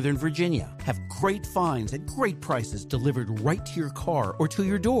in Northern Virginia. Have great finds at great prices delivered right to your car or to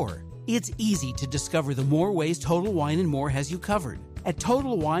your door. It's easy to discover the more ways Total Wine & More has you covered at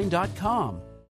TotalWine.com.